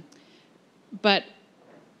 But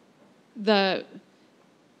the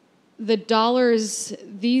dollars,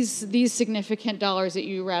 these significant dollars that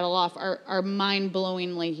you rattle off are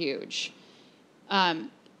mind-blowingly huge, and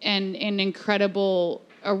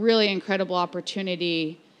a really incredible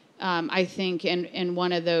opportunity. I think in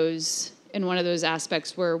one of those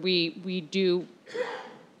aspects where we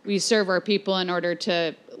serve our people in order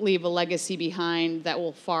to leave a legacy behind that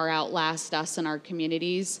will far outlast us and our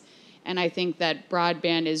communities. And I think that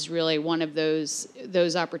broadband is really one of those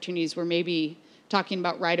opportunities where maybe talking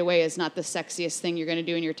about right away is not the sexiest thing you're going to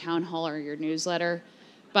do in your town hall or your newsletter,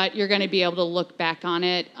 but you're going to be able to look back on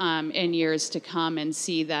it in years to come and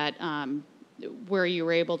see that where you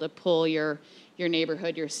were able to pull your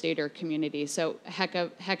neighborhood, your state, or community. So heck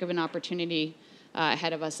of an opportunity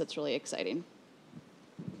ahead of us that's really exciting.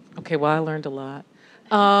 Okay, well, I learned a lot.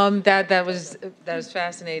 That was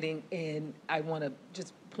fascinating, and I want to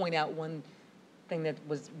just point out one thing that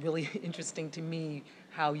was really interesting to me,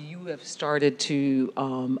 how you have started to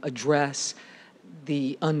address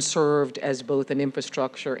the unserved as both an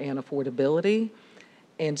infrastructure and affordability.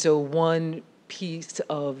 And so one piece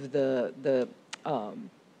of the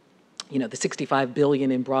 $65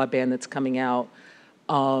 billion in broadband that's coming out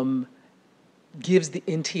gives the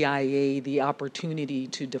NTIA the opportunity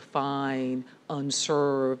to define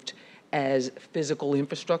unserved as physical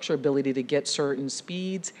infrastructure, ability to get certain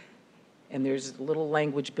speeds. And there's a little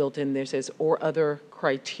language built in there that says, or other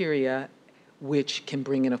criteria which can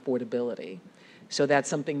bring in affordability. So that's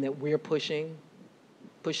something that we're push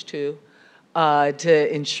to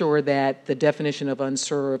ensure that the definition of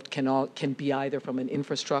unserved can be either from an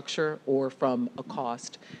infrastructure or from a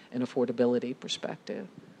cost and affordability perspective.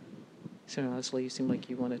 So, Ausley, you seem like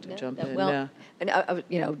you wanted to jump in. Well, and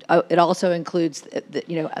it also includes,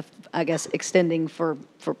 I guess, extending for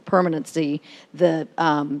permanency the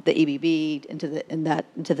EBB into the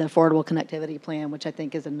Affordable Connectivity Plan, which I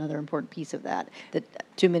think is another important piece of that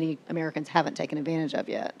too many Americans haven't taken advantage of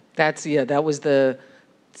yet. That was the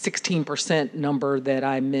 16% number that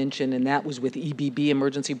I mentioned, and that was with EBB,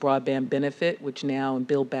 Emergency Broadband Benefit, which now in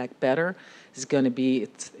Build Back Better is going to be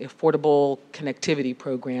it's Affordable Connectivity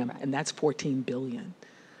Program, right. And that's $14 billion.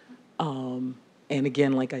 And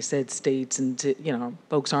again, like I said, states and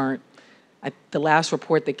folks aren't. The last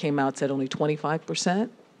report that came out said only 25%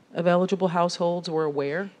 of eligible households were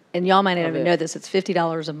aware. And y'all might not even know this. It's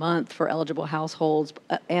 $50 a month for eligible households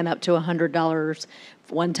and up to $100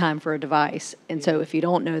 one time for a device. And so if you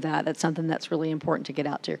don't know that, that's something that's really important to get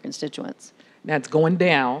out to your constituents. Now it's going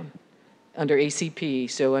down under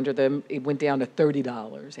ACP. So it went down to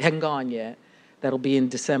 $30. It hadn't gone yet. That'll be in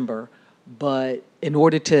December. But in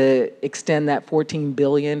order to extend that $14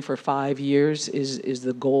 billion for 5 years is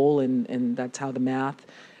the goal, and that's how the math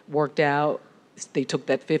worked out. They took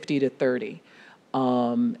that 50 to 30.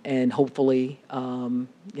 And hopefully,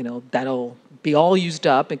 that'll be all used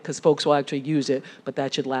up because folks will actually use it, but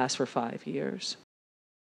that should last for 5 years.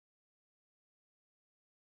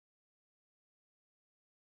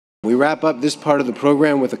 We wrap up this part of the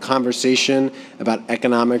program with a conversation about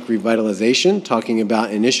economic revitalization, talking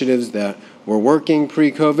about initiatives that were working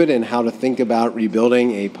pre-COVID and how to think about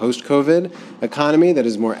rebuilding a post-COVID economy that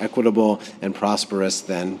is more equitable and prosperous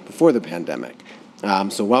than before the pandemic.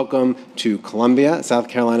 So welcome to Columbia, South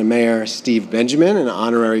Carolina Mayor Steve Benjamin, an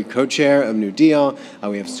honorary co-chair of New Deal.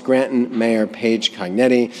 We have Scranton Mayor Paige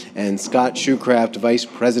Cognetti and Scott Shewcraft, Vice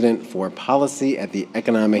President for Policy at the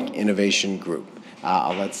Economic Innovation Group.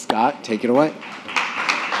 I'll let Scott take it away.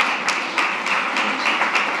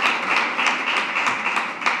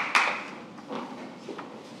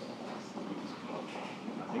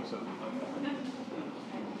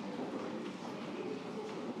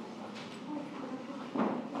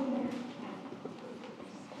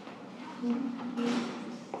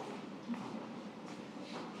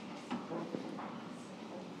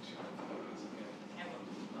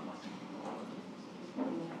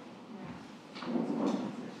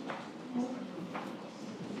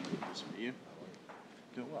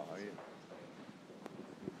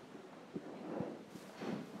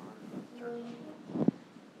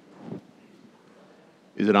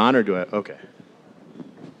 Is it on or do I? Okay.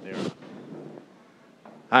 There.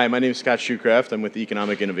 Hi, my name is Scott Shewcraft. I'm with the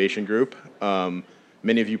Economic Innovation Group.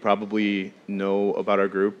 Many of you probably know about our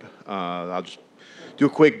group. I'll just do a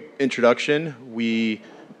quick introduction. We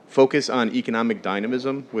focus on economic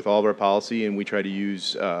dynamism with all of our policy, and we try to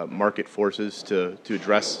use market forces to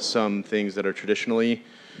address some things that are traditionally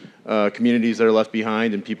communities that are left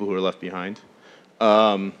behind and people who are left behind.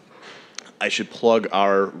 I should plug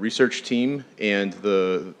our research team and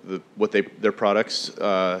their products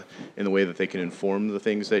in the way that they can inform the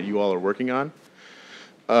things that you all are working on.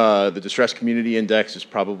 The Distressed Community Index is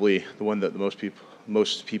probably the one that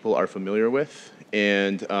most people are familiar with.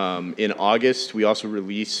 And in August, we also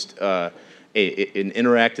released an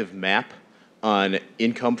interactive map on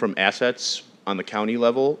income from assets on the county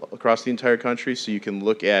level across the entire country. So you can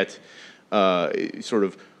look at sort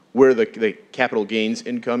of where the capital gains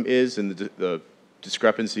income is and the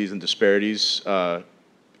discrepancies and disparities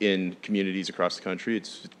in communities across the country.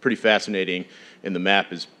 It's pretty fascinating, and the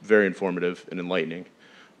map is very informative and enlightening.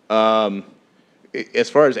 As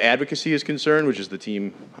far as advocacy is concerned, which is the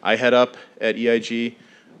team I head up at EIG,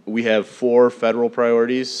 we have 4 federal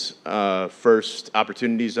priorities. First,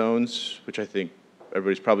 opportunity zones, which I think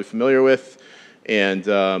everybody's probably familiar with, and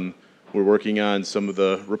we're working on some of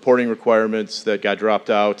the reporting requirements that got dropped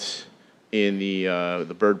out in the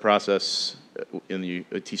BIRD process in the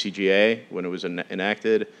TCGA when it was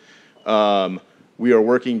enacted. We are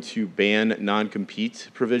working to ban non-compete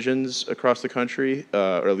provisions across the country,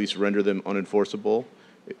 or at least render them unenforceable,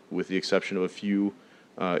 with the exception of a few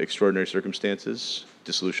extraordinary circumstances,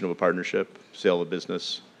 dissolution of a partnership, sale of a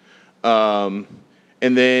business. And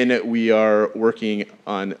then we are working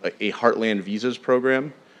on a Heartland Visas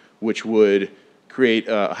program, which would create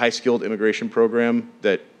a high-skilled immigration program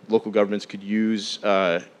that local governments could use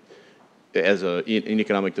as an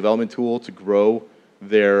economic development tool to grow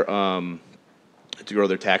their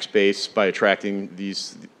tax base by attracting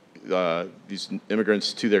these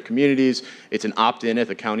immigrants to their communities. It's an opt-in at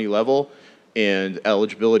the county level, and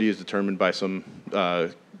eligibility is determined by some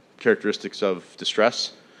characteristics of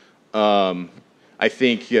distress. I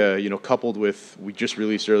think, coupled with, we just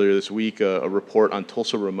released earlier this week a report on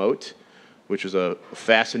Tulsa Remote, which is a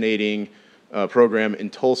fascinating program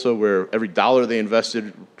in Tulsa where every dollar they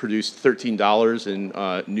invested produced $13 in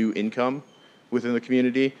new income within the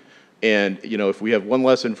community. And, if we have one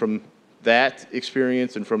lesson from that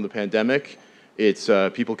experience and from the pandemic, it's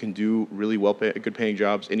people can do really good paying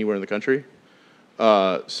jobs anywhere in the country.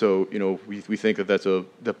 So, we think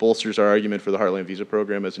that bolsters our argument for the Heartland Visa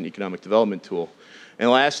program as an economic development tool. And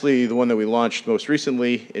lastly, the one that we launched most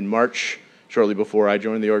recently in March, shortly before I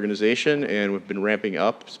joined the organization, and we've been ramping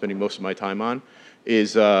up, spending most of my time on,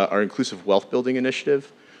 is our Inclusive Wealth Building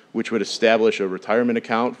Initiative, which would establish a retirement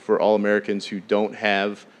account for all Americans who don't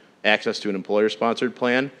have access to an employer-sponsored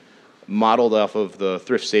plan, modeled off of the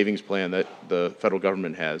thrift savings plan that the federal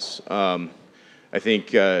government has. I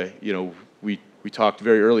think, we talked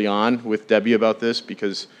very early on with Debbie about this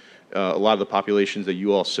because a lot of the populations that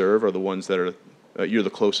you all serve are the ones that are, you're the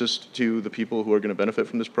closest to the people who are going to benefit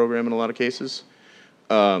from this program in a lot of cases.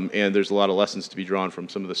 And there's a lot of lessons to be drawn from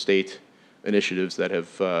some of the state initiatives that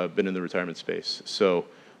have been in the retirement space. So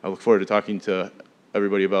I look forward to talking to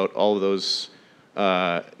everybody about all of those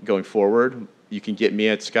going forward. You can get me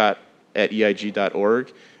at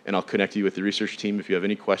scott@eig.org, and I'll connect you with the research team if you have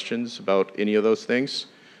any questions about any of those things.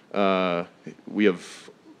 We have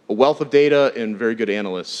a wealth of data and very good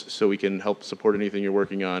analysts, so we can help support anything you're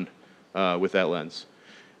working on with that lens.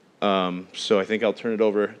 So I think I'll turn it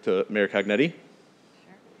over to Mayor Cognetti.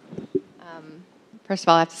 Sure. First of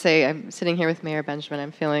all, I have to say I'm sitting here with Mayor Benjamin.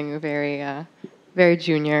 I'm feeling very, very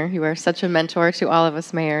junior. You are such a mentor to all of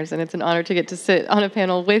us mayors, and it's an honor to get to sit on a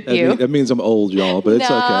panel with you. That means I'm old, y'all, but it's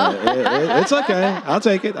No. okay. It's okay. I'll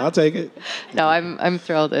take it. I'll take it. No, I'm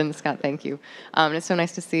thrilled, and Scott, thank you. And it's so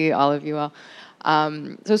nice to see all of you all.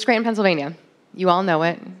 So Scranton, Pennsylvania, you all know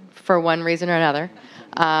it for one reason or another.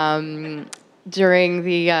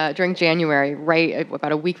 During January, right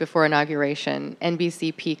about a week before inauguration,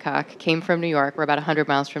 NBC Peacock came from New York. We're about 100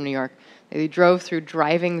 miles from New York. They drove through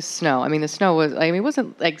driving snow. I mean, the snow was, it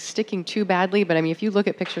wasn't like sticking too badly, but I mean, if you look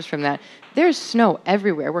at pictures from that, there's snow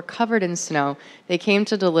everywhere. We're covered in snow. They came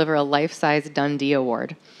to deliver a life-size Dundee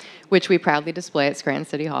Award, which we proudly display at Scranton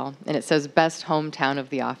City Hall, and it says Best Hometown of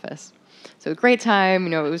the Office. So a great time,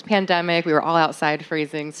 it was pandemic, we were all outside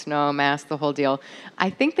freezing, snow, masks, the whole deal. I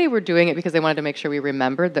think they were doing it because they wanted to make sure we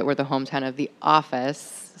remembered that we're the hometown of the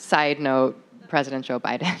office. Side note, President Joe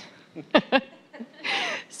Biden.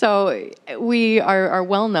 So we are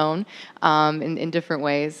well known in different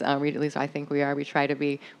ways. At least I think we are. We try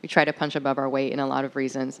to punch above our weight in a lot of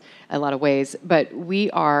ways. But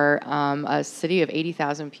we are a city of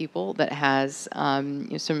 80,000 people that has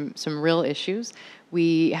some real issues.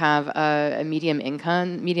 We have a median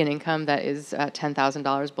income that is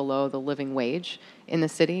 $10,000 below the living wage in the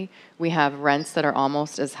city. We have rents that are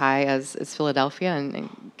almost as high as Philadelphia,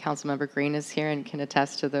 and Councilmember Green is here and can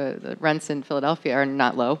attest to the rents in Philadelphia are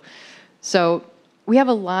not low. So we have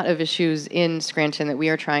a lot of issues in Scranton that we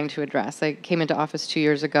are trying to address. I came into office 2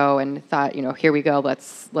 years ago and thought, here we go.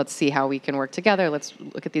 Let's see how we can work together. Let's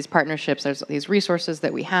look at these partnerships. There's these resources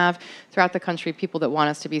that we have throughout the country, people that want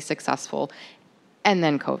us to be successful. And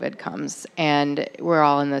then COVID comes, and we're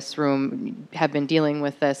all in this room have been dealing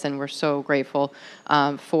with this, and we're so grateful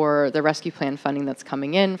for the rescue plan funding that's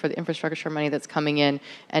coming in, for the infrastructure money that's coming in,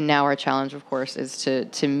 and now our challenge, of course, is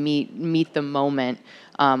to meet the moment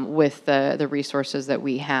with the resources that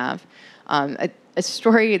we have. A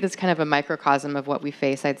story that's kind of a microcosm of what we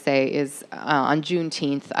face, I'd say, is on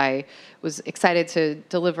Juneteenth, I was excited to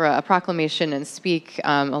deliver a proclamation and speak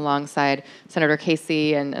alongside Senator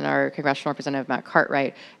Casey and our Congressional Representative Matt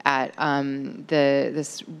Cartwright at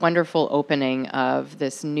this wonderful opening of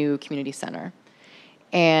this new community center.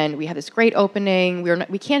 And we had this great opening.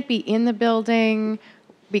 We can't be in the building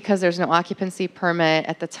because there's no occupancy permit.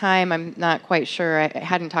 At the time, I'm not quite sure. I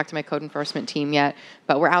hadn't talked to my code enforcement team yet,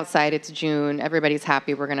 but we're outside. It's June. Everybody's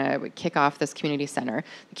happy. We're going to kick off this community center.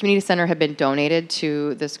 The community center had been donated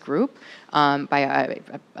to this group by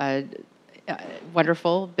a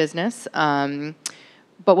wonderful business.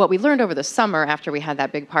 But what we learned over the summer after we had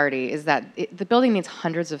that big party is that the building needs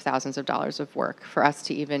hundreds of thousands of dollars of work for us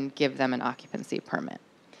to even give them an occupancy permit.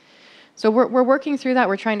 So we're working through that.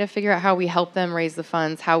 We're trying to figure out how we help them raise the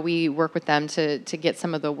funds, how we work with them to get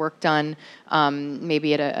some of the work done,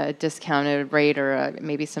 maybe at a discounted rate, or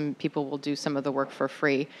maybe some people will do some of the work for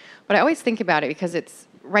free. But I always think about it because it's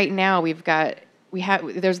right now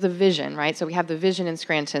there's the vision, right? So we have the vision in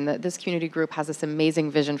Scranton that this community group has this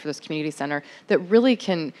amazing vision for this community center that really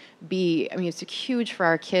can be, it's huge for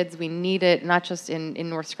our kids. We need it, not just in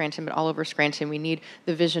North Scranton, but all over Scranton. We need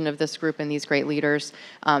the vision of this group and these great leaders.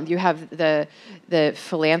 You have the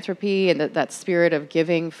philanthropy and that spirit of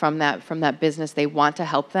giving from that business. They want to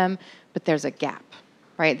help them, but there's a gap,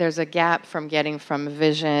 right? There's a gap from getting from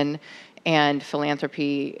vision and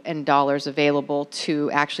philanthropy and dollars available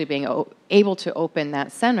to actually being able to open that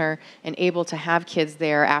center and able to have kids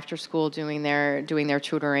there after school doing their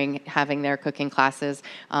tutoring, having their cooking classes,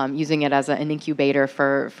 using it as an incubator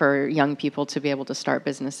for young people to be able to start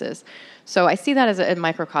businesses. So I see that as a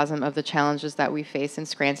microcosm of the challenges that we face in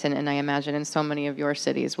Scranton, and I imagine in so many of your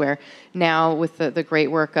cities, where now with the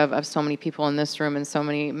great work of so many people in this room and so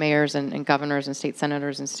many mayors and governors and state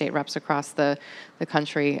senators and state reps across the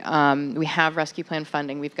country, we have rescue plan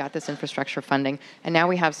funding, we've got this infrastructure funding, and now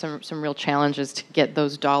we have some real challenges to get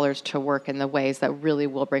those dollars to work in the ways that really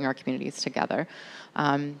will bring our communities together.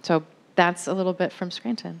 So that's a little bit from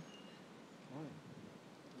Scranton.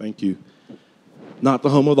 Thank you. Not the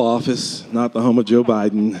home of the office, not the home of Joe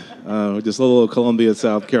Biden, just a little Columbia,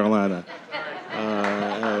 South Carolina.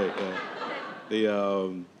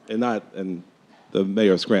 And the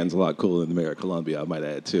mayor of Scranton's a lot cooler than the mayor of Columbia, I might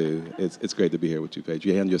add, too. It's great to be here with you, Paige.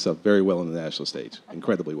 You handle yourself very well on the national stage,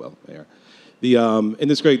 incredibly well, Mayor.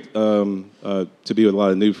 And it's great to be with a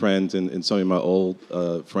lot of new friends and some of my old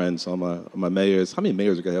friends, all my mayors. How many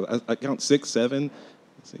mayors are going to have? I count 6, 7.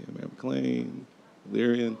 Let's see, Mayor McLean,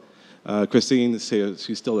 Lyrian. Christine is here.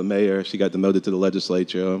 She's still a mayor. She got demoted to the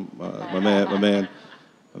legislature. My man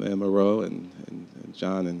Moreau and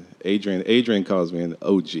John and Adrian. Adrian calls me an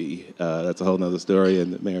OG. That's a whole nother story.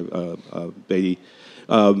 And Mayor Beatty.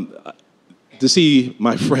 To see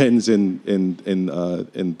my friends in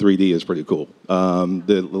 3D is pretty cool.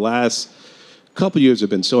 The last couple years have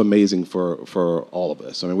been so amazing for all of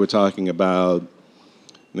us. I mean, we're talking about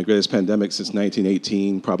the greatest pandemic since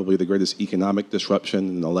 1918, probably the greatest economic disruption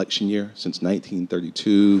in an election year since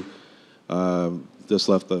 1932. Just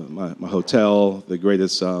left my hotel, the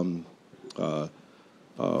greatest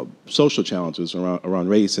social challenges around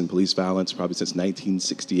race and police violence probably since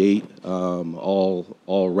 1968,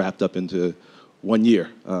 all wrapped up into 1 year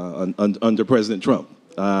under President Trump,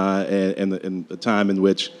 and the time in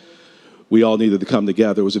which we all needed to come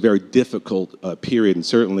together. It was a very difficult period, and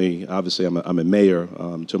certainly, obviously, I'm a mayor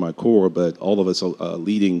to my core, but all of us are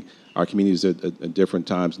leading our communities at different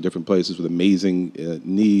times and different places with amazing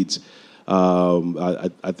needs.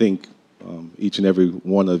 I think each and every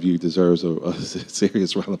one of you deserves a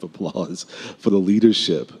serious round of applause for the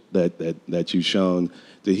leadership that you've shown.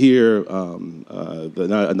 To hear,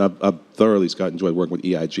 and I've thoroughly, Scott, enjoyed working with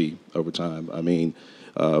EIG over time. I mean,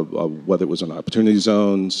 whether it was on opportunity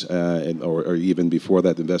zones or even before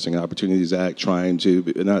that, the Investing in Opportunities Act, trying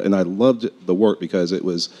to, and I loved the work because it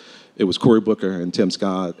was Cory Booker and Tim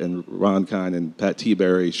Scott and Ron Kine and Pat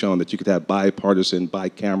Teaberry showing that you could have bipartisan,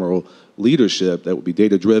 bicameral leadership that would be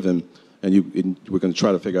data-driven, and we're going to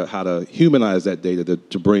try to figure out how to humanize that data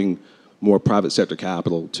to bring more private sector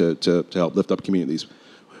capital to help lift up communities.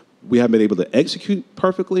 We haven't been able to execute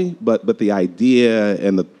perfectly, but the idea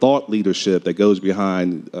and the thought leadership that goes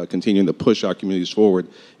behind continuing to push our communities forward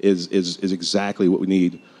is exactly what we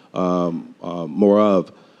need more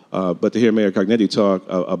of. But to hear Mayor Cognetti talk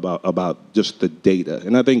about just the data,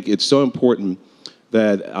 and I think it's so important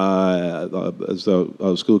that, as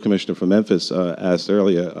the school commissioner from Memphis asked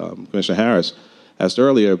earlier, Commissioner Harris asked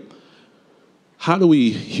earlier, how do we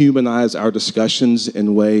humanize our discussions in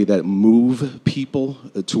a way that move people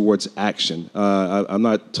towards action? I'm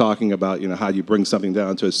not talking about how you bring something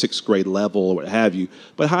down to a 6th grade level or what have you,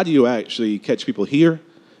 but how do you actually catch people here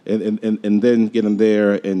and then get them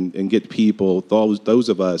there and get people, those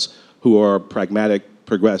of us who are pragmatic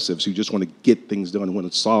progressives, who just want to get things done and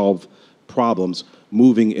want to solve problems,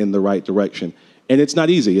 moving in the right direction. And it's not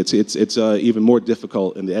easy. It's even more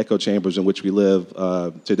difficult in the echo chambers in which we live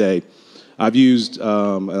today. I've used,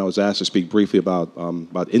 and I was asked to speak briefly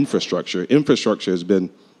about infrastructure. Infrastructure has been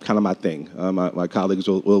kind of my thing. My colleagues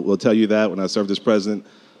will tell you that. When I served as president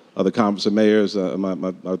of the Conference of Mayors,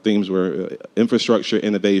 my themes were infrastructure,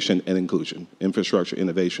 innovation, and inclusion. Infrastructure,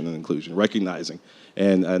 innovation, and inclusion, recognizing.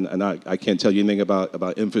 And I can't tell you anything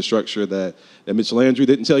about infrastructure that Mitchell Landrieu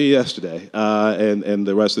didn't tell you yesterday, and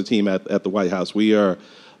the rest of the team at the White House. We are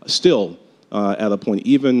still at a point,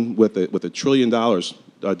 even with $1 trillion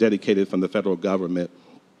dedicated from the federal government,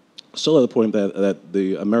 still at the point that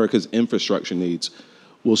the America's infrastructure needs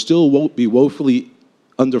will still be woefully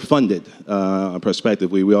underfunded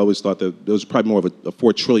perspective. We always thought that there was probably more of a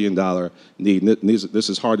 $4 trillion need. And this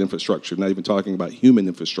is hard infrastructure, not even talking about human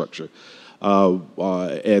infrastructure.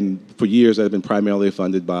 And for years, that had been primarily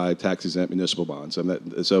funded by tax-exempt municipal bonds.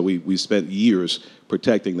 And so we spent years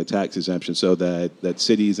protecting the tax exemption so that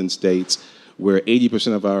cities and states where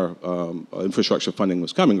 80% of our infrastructure funding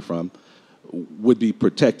was coming from would be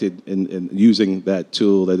protected in using that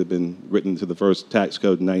tool that had been written into the first tax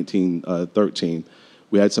code in 1913.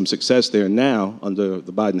 We had some success there. Now, under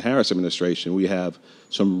the Biden-Harris administration, we have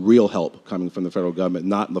some real help coming from the federal government,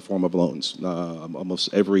 not in the form of loans.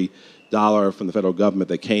 Almost every dollar from the federal government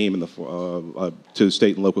that came to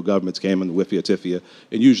state and local governments came in WIFIA, TIFIA,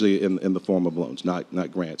 and usually in the form of loans,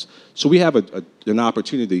 not grants. So we have an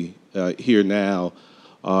opportunity here now,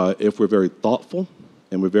 if we're very thoughtful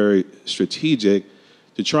and we're very strategic,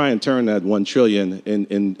 to try and turn that $1 trillion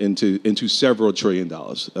into several trillion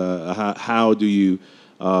dollars. How do you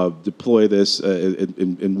deploy this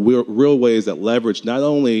in real ways that leverage not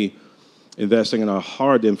only investing in our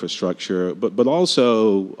hard infrastructure, but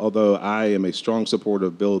also, although I am a strong supporter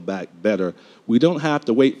of Build Back Better, we don't have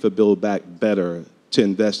to wait for Build Back Better to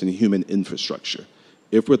invest in human infrastructure.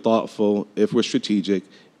 If we're thoughtful, if we're strategic,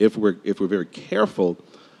 if we're very careful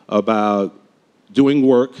about doing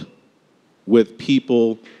work with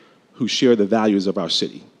people who share the values of our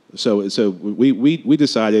city. So we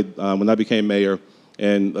decided when I became mayor,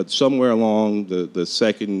 and somewhere along the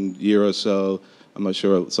second year or so, I'm not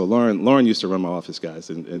sure. So Loranne used to run my office, guys,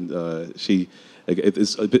 and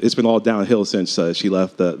it's been all downhill since she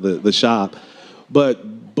left the shop. But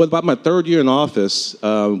about my 3rd year in office,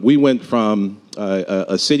 we went from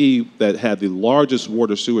a city that had the largest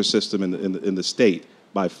water sewer system in the state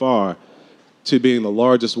by far, to being the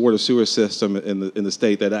largest water sewer system in the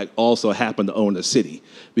state that also happened to own a city,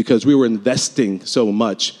 because we were investing so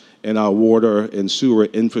much in our water and sewer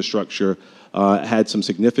infrastructure. Had some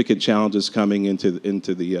significant challenges coming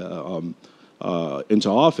into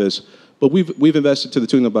office, but we've invested to the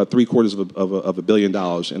tune of about $750 million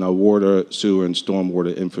in our water, sewer, and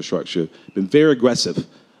stormwater infrastructure. Been very aggressive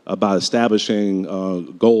about establishing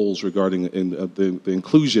goals regarding the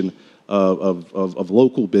inclusion of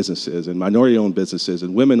local businesses and minority-owned businesses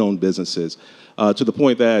and women-owned businesses, to the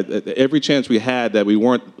point that every chance we had that we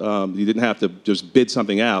weren't, you didn't have to just bid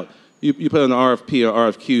something out. You put an RFP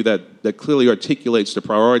or RFQ that clearly articulates the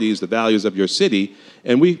priorities, the values of your city,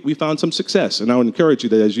 and we found some success. And I would encourage you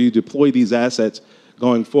that as you deploy these assets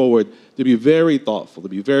going forward, to be very thoughtful, to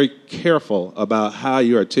be very careful about how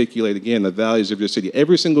you articulate, again, the values of your city.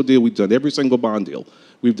 Every single deal we've done, every single bond deal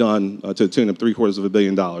we've done to the tune of $750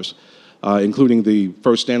 million, including the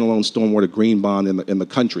first standalone stormwater green bond in the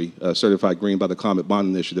country, certified green by the Climate Bond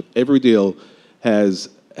Initiative. Every deal has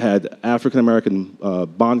had African-American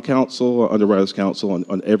bond counsel or underwriters counsel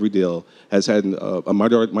on every deal, has had a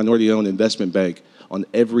minority-owned investment bank on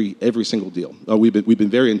every single deal. We've been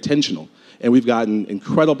very intentional, and we've gotten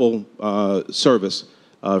incredible service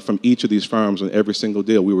from each of these firms on every single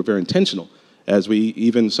deal. We were very intentional, as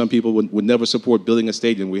some people would never support building a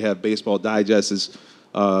stadium. We have Baseball Digest's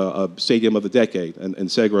Stadium of the Decade in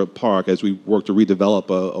Segra Park as we work to redevelop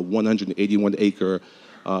a 181-acre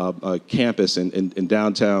campus in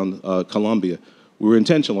downtown Columbia. We were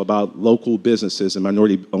intentional about local businesses and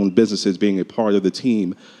minority-owned businesses being a part of the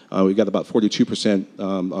team. We got about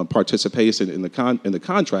 42% participation in the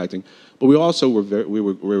contracting, but we also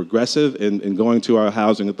were aggressive in going to our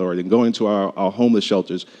housing authority and going to our homeless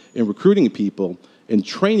shelters and recruiting people and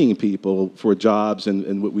training people for jobs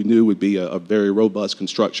and what we knew would be a very robust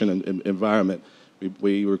construction environment.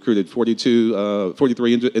 We recruited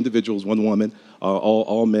 43 individuals, one woman,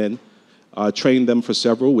 all men. Trained them for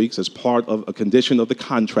several weeks as part of a condition of the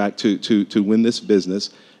contract to win this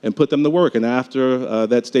business and put them to work. And after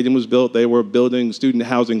that stadium was built, they were building student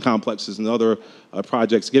housing complexes and other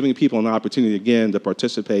projects, giving people an opportunity again to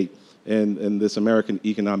participate in this American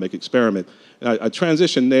economic experiment. And I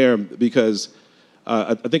transitioned there because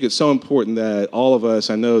I think it's so important that all of us,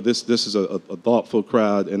 I know this is a thoughtful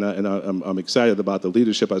crowd, and I'm excited about the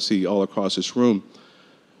leadership I see all across this room.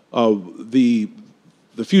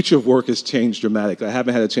 The future of work has changed dramatically. I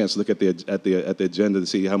haven't had a chance to look at the agenda to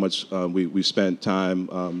see how much we spent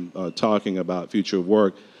time talking about future of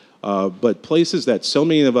work. But places that so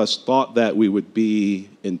many of us thought that we would be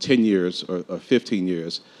in 10 years or 15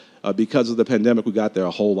 years, because of the pandemic, we got there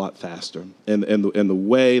a whole lot faster. And the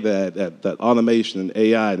way that automation and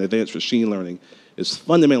AI and advanced machine learning is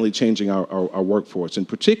fundamentally changing our workforce, and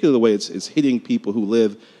particularly the way it's hitting people who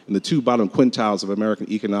live in the two bottom quintiles of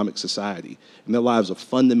American economic society, and their lives are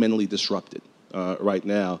fundamentally disrupted right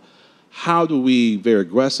now. How do we very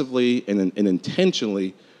aggressively and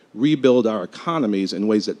intentionally rebuild our economies in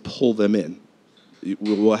ways that pull them in?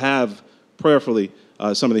 We'll have, prayerfully,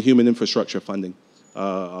 some of the human infrastructure funding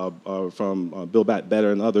from Build Back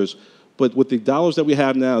Better and others. But with the dollars that we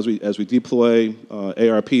have now, as we deploy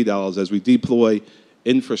ARP dollars, as we deploy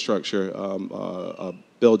infrastructure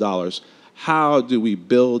bill dollars, how do we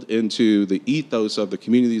build into the ethos of the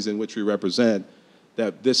communities in which we represent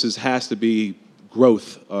that this has to be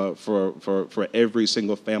growth for every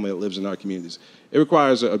single family that lives in our communities? It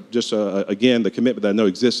requires again, the commitment that I know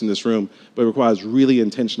exists in this room, but it requires really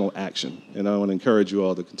intentional action. And I want to encourage you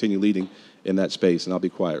all to continue leading in that space, and I'll be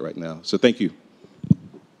quiet right now. So thank you.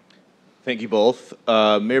 Thank you both.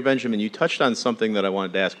 Mayor Benjamin, you touched on something that I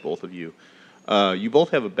wanted to ask both of you. You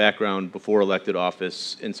both have a background before elected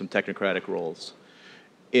office in some technocratic roles.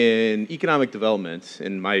 In economic development,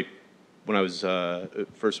 when I was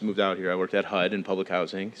first moved out here, I worked at HUD in public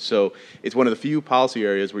housing. So it's one of the few policy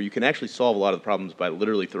areas where you can actually solve a lot of the problems by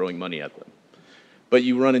literally throwing money at them. But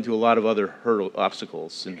you run into a lot of other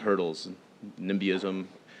obstacles and hurdles, and NIMBYism,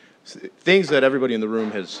 things that everybody in the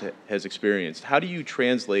room has experienced. How do you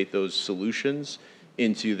translate those solutions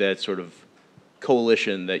into that sort of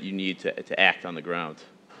coalition that you need to act on the ground?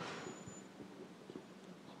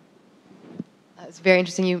 It's very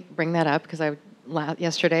interesting you bring that up, because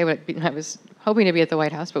yesterday I was hoping to be at the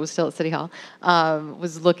White House, but was still at City Hall,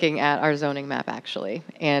 was looking at our zoning map, actually,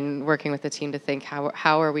 and working with the team to think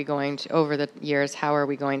how are we going to, over the years, how are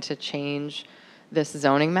we going to change this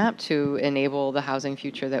zoning map to enable the housing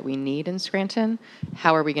future that we need in Scranton?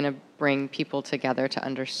 How are we going to bring people together to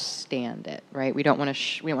understand it, right? We don't want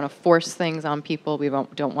to force things on people. We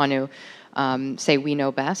don't want to say we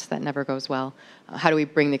know best. That never goes well. How do we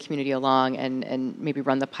bring the community along and maybe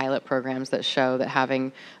run the pilot programs that show that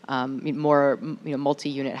having more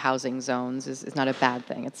multi-unit housing zones is not a bad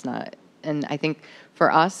thing. It's not. And I think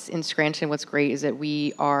for us in Scranton, what's great is that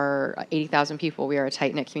we are 80,000 people. We are a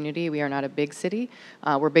tight-knit community. We are not a big city.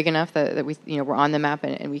 We're big enough that we're on the map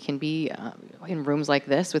and we can be in rooms like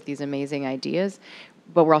this with these amazing ideas.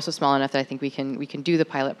 But we're also small enough that I think we can do the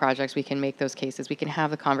pilot projects. We can make those cases. We can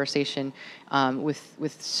have the conversation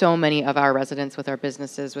with so many of our residents, with our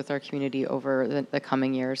businesses, with our community over the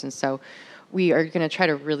coming years. And so we are going to try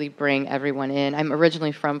to really bring everyone in. I'm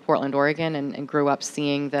originally from Portland, Oregon, and grew up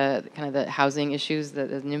seeing the kind of the housing issues,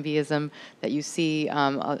 the NIMBYism that you see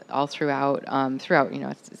all throughout.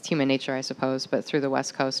 It's human nature, I suppose, but through the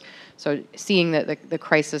West Coast. So seeing the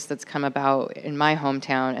crisis that's come about in my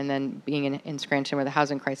hometown, and then being in Scranton, where the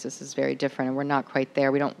housing crisis is very different, and we're not quite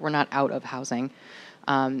there. We're not out of housing.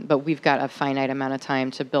 But we've got a finite amount of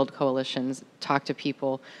time to build coalitions, talk to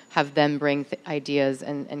people, have them bring ideas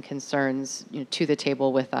and concerns, to the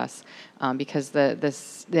table with us, because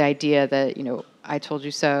the idea that I told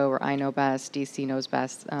you so, or I know best, DC knows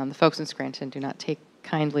best, the folks in Scranton do not take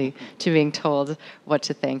kindly to being told what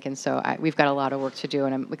to think, and so we've got a lot of work to do,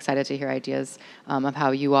 and I'm excited to hear ideas of how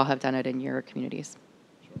you all have done it in your communities.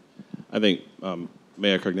 I think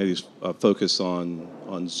Mayor Cognetti's focus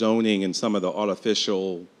on zoning and some of the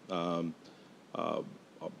artificial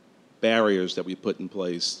barriers that we put in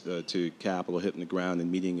place to capital hitting the ground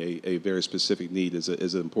and meeting a very specific need is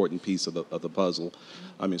an important piece of the puzzle.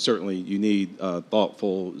 I mean, certainly you need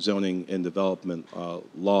thoughtful zoning and development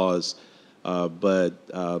laws, but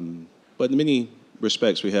in many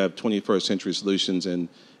respects we have 21st century solutions and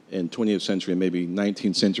 20th century and maybe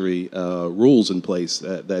 19th century rules in place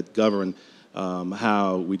that govern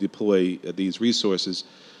how we deploy these resources.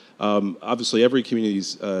 Obviously, every community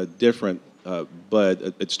is different, but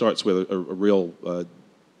it starts with a real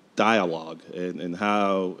dialogue and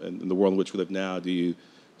how, in the world in which we live now, do you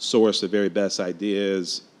source the very best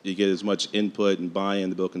ideas, you get as much input and buy-in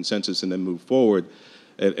to build consensus and then move forward.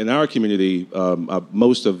 In our community,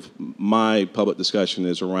 most of my public discussion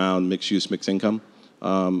is around mixed use, mixed income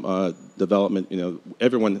development.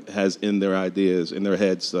 Everyone has in their ideas, in their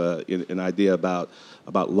heads, an idea about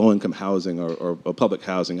low-income housing or public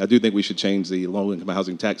housing. I do think we should change the low-income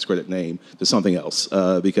housing tax credit name to something else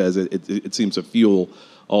because it seems to fuel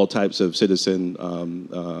all types of citizen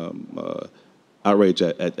outrage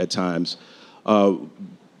at times.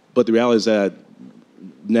 But the reality is that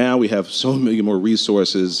now we have so many more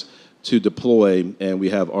resources to deploy, and we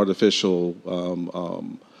have artificial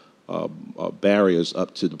barriers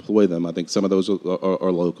up to deploy them. I think some of those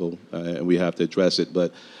are local, and we have to address it.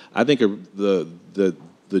 But I think the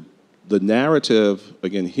narrative,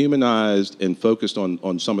 again, humanized and focused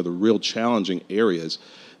on some of the real challenging areas.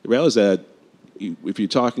 The reality is that if you're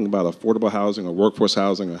talking about affordable housing or workforce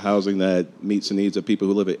housing or housing that meets the needs of people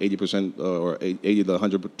who live at 80% or 80 to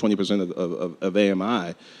 120% of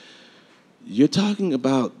AMI, you're talking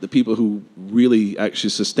about the people who really actually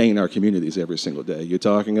sustain our communities every single day. You're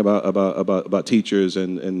talking about teachers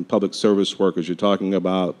and public service workers. You're talking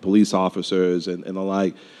about police officers and the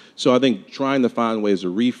like. So I think trying to find ways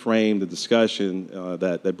to reframe the discussion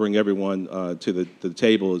that bring everyone to the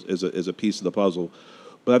table is a piece of the puzzle.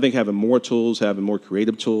 But I think having more tools, having more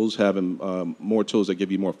creative tools, having more tools that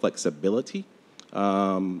give you more flexibility. Prior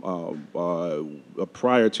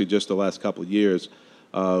to just the last couple of years,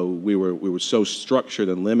 we were so structured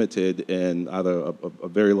and limited in either a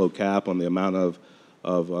very low cap on the amount of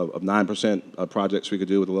 9% projects we could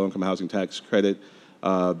do with the low-income housing tax credit,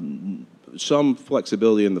 some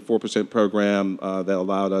flexibility in the 4% program that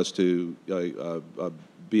allowed us to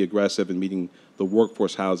be aggressive in meeting the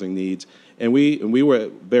workforce housing needs. And we were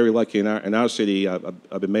very lucky in our city.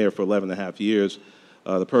 I've been mayor for 11 and a half years.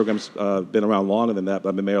 The program's been around longer than that, but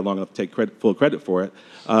I've been mayor long enough to take full credit for it.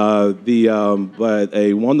 But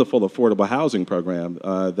a wonderful affordable housing program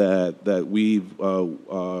that we've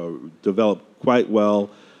developed quite well.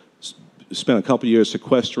 Spent a couple years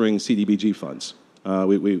sequestering CDBG funds.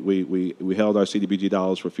 We held our CDBG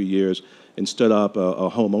dollars for a few years and stood up a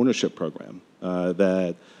home ownership program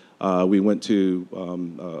that we went to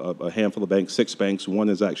a handful of banks, 6 banks. One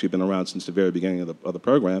has actually been around since the very beginning of the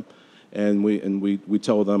program. And we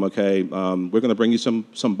told them, okay, we're going to bring you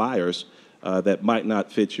some buyers that might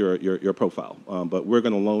not fit your profile, but we're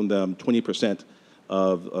going to loan them 20%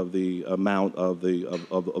 of the amount of the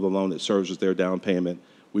loan that serves as their down payment.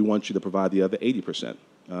 We want you to provide the other 80%.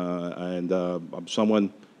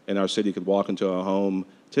 Someone in our city could walk into a home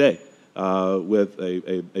today with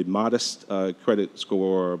a modest credit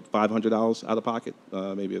score, $500 out of pocket,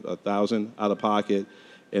 maybe $1,000 out of pocket.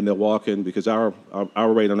 And they'll walk in because our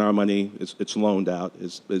rate on our money, it's loaned out,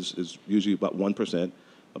 is usually about 1%.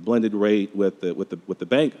 A blended rate with the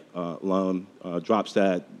bank loan drops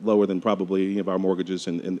that lower than probably any of our mortgages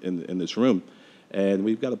in this room. And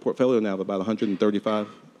we've got a portfolio now of about $135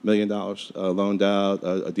 million loaned out,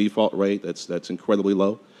 a default rate that's incredibly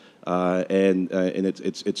low, and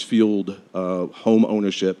it's fueled home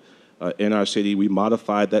ownership in our city. We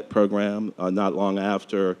modified that program not long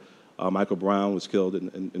after Michael Brown was killed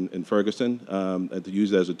in Ferguson, and to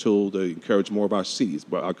use it as a tool to encourage more of our cities,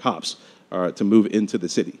 our cops, to move into the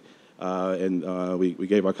city. We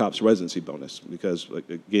gave our cops residency bonus because,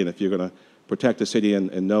 again, if you're going to protect the city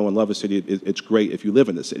and know and love a city, it's great if you live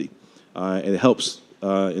in the city. And it helps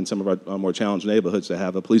in some of our more challenged neighborhoods to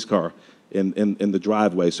have a police car in the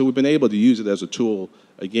driveway. So we've been able to use it as a tool,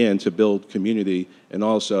 again, to build community and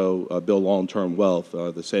also build long-term wealth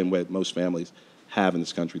the same way most families have in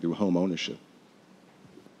this country through home ownership.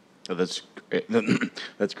 Oh, that's great.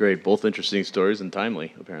 That's great. Both interesting stories and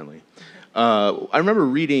timely, apparently. I remember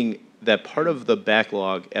reading that part of the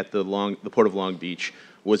backlog at the Port of Long Beach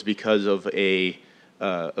was because of a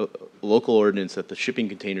local ordinance that the shipping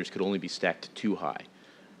containers could only be stacked 2 high.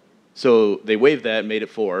 So they waived that, made it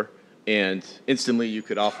 4, and instantly you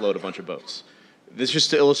could offload a bunch of boats. This is just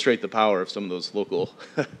to illustrate the power of some of those local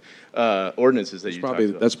ordinances that you talked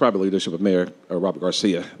about. That's probably leadership of Mayor Robert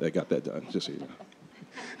Garcia that got that done, just so you know.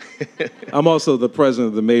 I'm also the president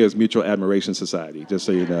of the Mayor's Mutual Admiration Society, just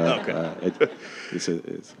so you know. Okay. It's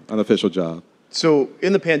an unofficial job. So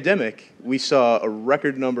in the pandemic, we saw a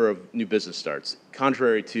record number of new business starts,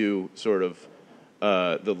 contrary to sort of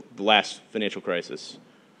the last financial crisis.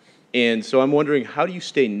 And so I'm wondering, how do you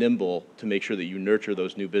stay nimble to make sure that you nurture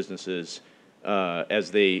those new businesses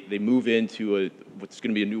as they move into what's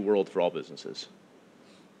going to be a new world for all businesses?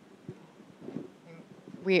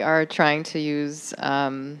 We are trying to use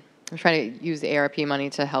the ARP money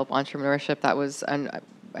to help entrepreneurship. That was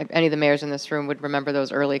any of the mayors in this room would remember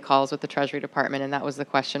those early calls with the Treasury Department, and that was the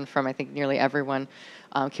question from, I think, nearly everyone.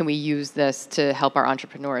 Can we use this to help our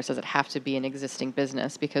entrepreneurs? Does it have to be an existing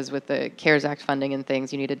business? Because with the CARES Act funding and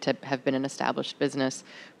things, you needed to have been an established business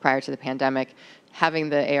prior to the pandemic. Having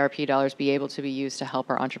the ARP dollars be able to be used to help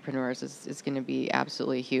our entrepreneurs is going to be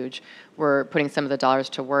absolutely huge. We're putting some of the dollars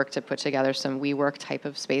to work to put together some WeWork type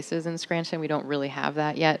of spaces in Scranton. We don't really have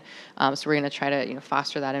that yet, so we're going to try to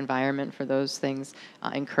foster that environment for those things,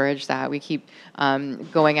 encourage that. We keep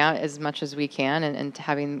going out as much as we can and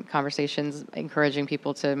having conversations, encouraging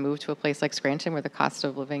people to move to a place like Scranton where the cost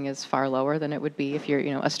of living is far lower than it would be if you're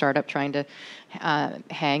a startup trying to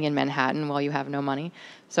hang in Manhattan while you have no money.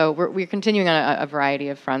 So we're continuing on a variety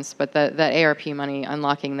of fronts, but the ARP money,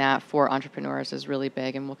 unlocking that for entrepreneurs is really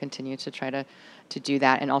big, and we'll continue to try to do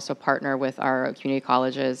that and also partner with our community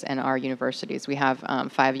colleges and our universities. We have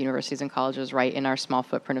 5 universities and colleges right in our small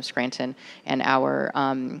footprint of Scranton, and our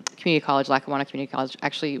community college, Lackawanna Community College,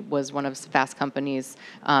 actually was one of Fast Company's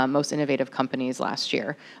most innovative companies last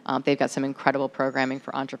year. They've got some incredible programming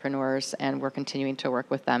for entrepreneurs, and we're continuing to work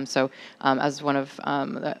with them. So as one of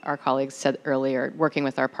our colleagues said earlier, working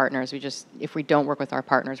with our partners, if we don't work with our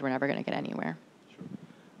partners, we're never going to get anywhere.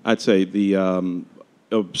 I'd say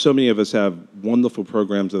so many of us have wonderful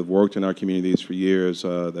programs that have worked in our communities for years,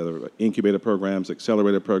 that are incubator programs,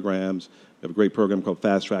 accelerator programs. We have a great program called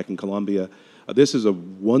Fast Track in Columbia. This is a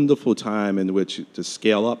wonderful time in which to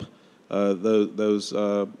scale up those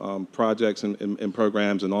projects and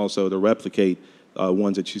programs, and also to replicate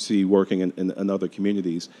ones that you see working in other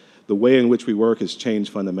communities. The way in which we work has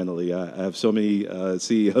changed fundamentally. I have so many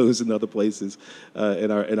CEOs in other places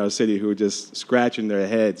in our city who are just scratching their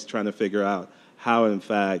heads trying to figure out how, in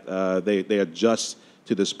fact, they adjust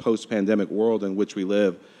to this post-pandemic world in which we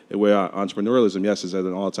live, and where our entrepreneurialism, yes, is at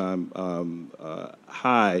an all-time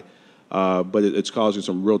high, but it's causing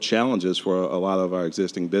some real challenges for a lot of our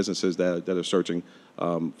existing businesses that are searching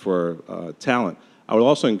for talent. I would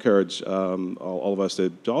also encourage all of us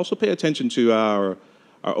to also pay attention to our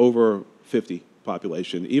over 50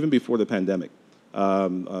 population, even before the pandemic.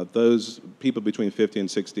 Those people between 50 and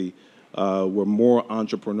 60 were more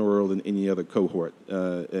entrepreneurial than any other cohort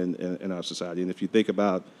in our society. And if you think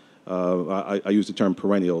about, I use the term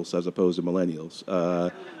perennials as opposed to millennials.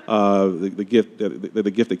 The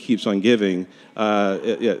gift that keeps on giving.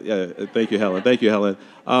 Thank you, Helen. Thank you, Helen.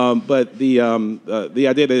 But the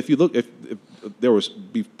idea that if you look, if there was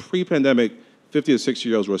pre-pandemic, 50 to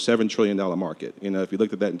 60-year-olds were a $7 trillion market. If you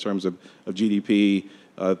looked at that in terms of GDP,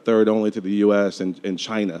 third only to the U.S. and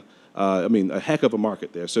China. I mean, a heck of a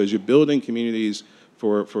market there. So as you're building communities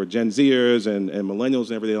for Gen Zers and millennials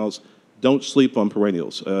and everything else, don't sleep on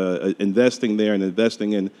perennials. Investing there and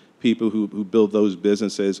investing in people who build those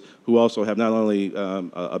businesses, who also have not only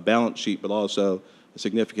a balance sheet, but also a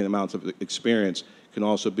significant amounts of experience, can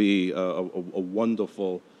also be a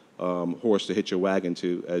wonderful horse to hitch your wagon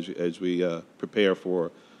to as we prepare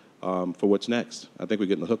for what's next. I think we're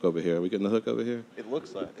getting the hook over here. Are we getting the hook over here? It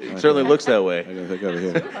looks like it. Certainly looks that way. I got the hook over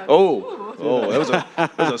here.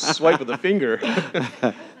 That was a swipe of the finger.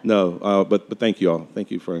 No, but thank you all.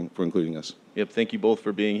 Thank you for including us. Yep, thank you both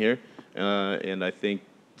for being here. And I think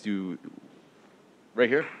right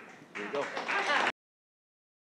here. Here we go.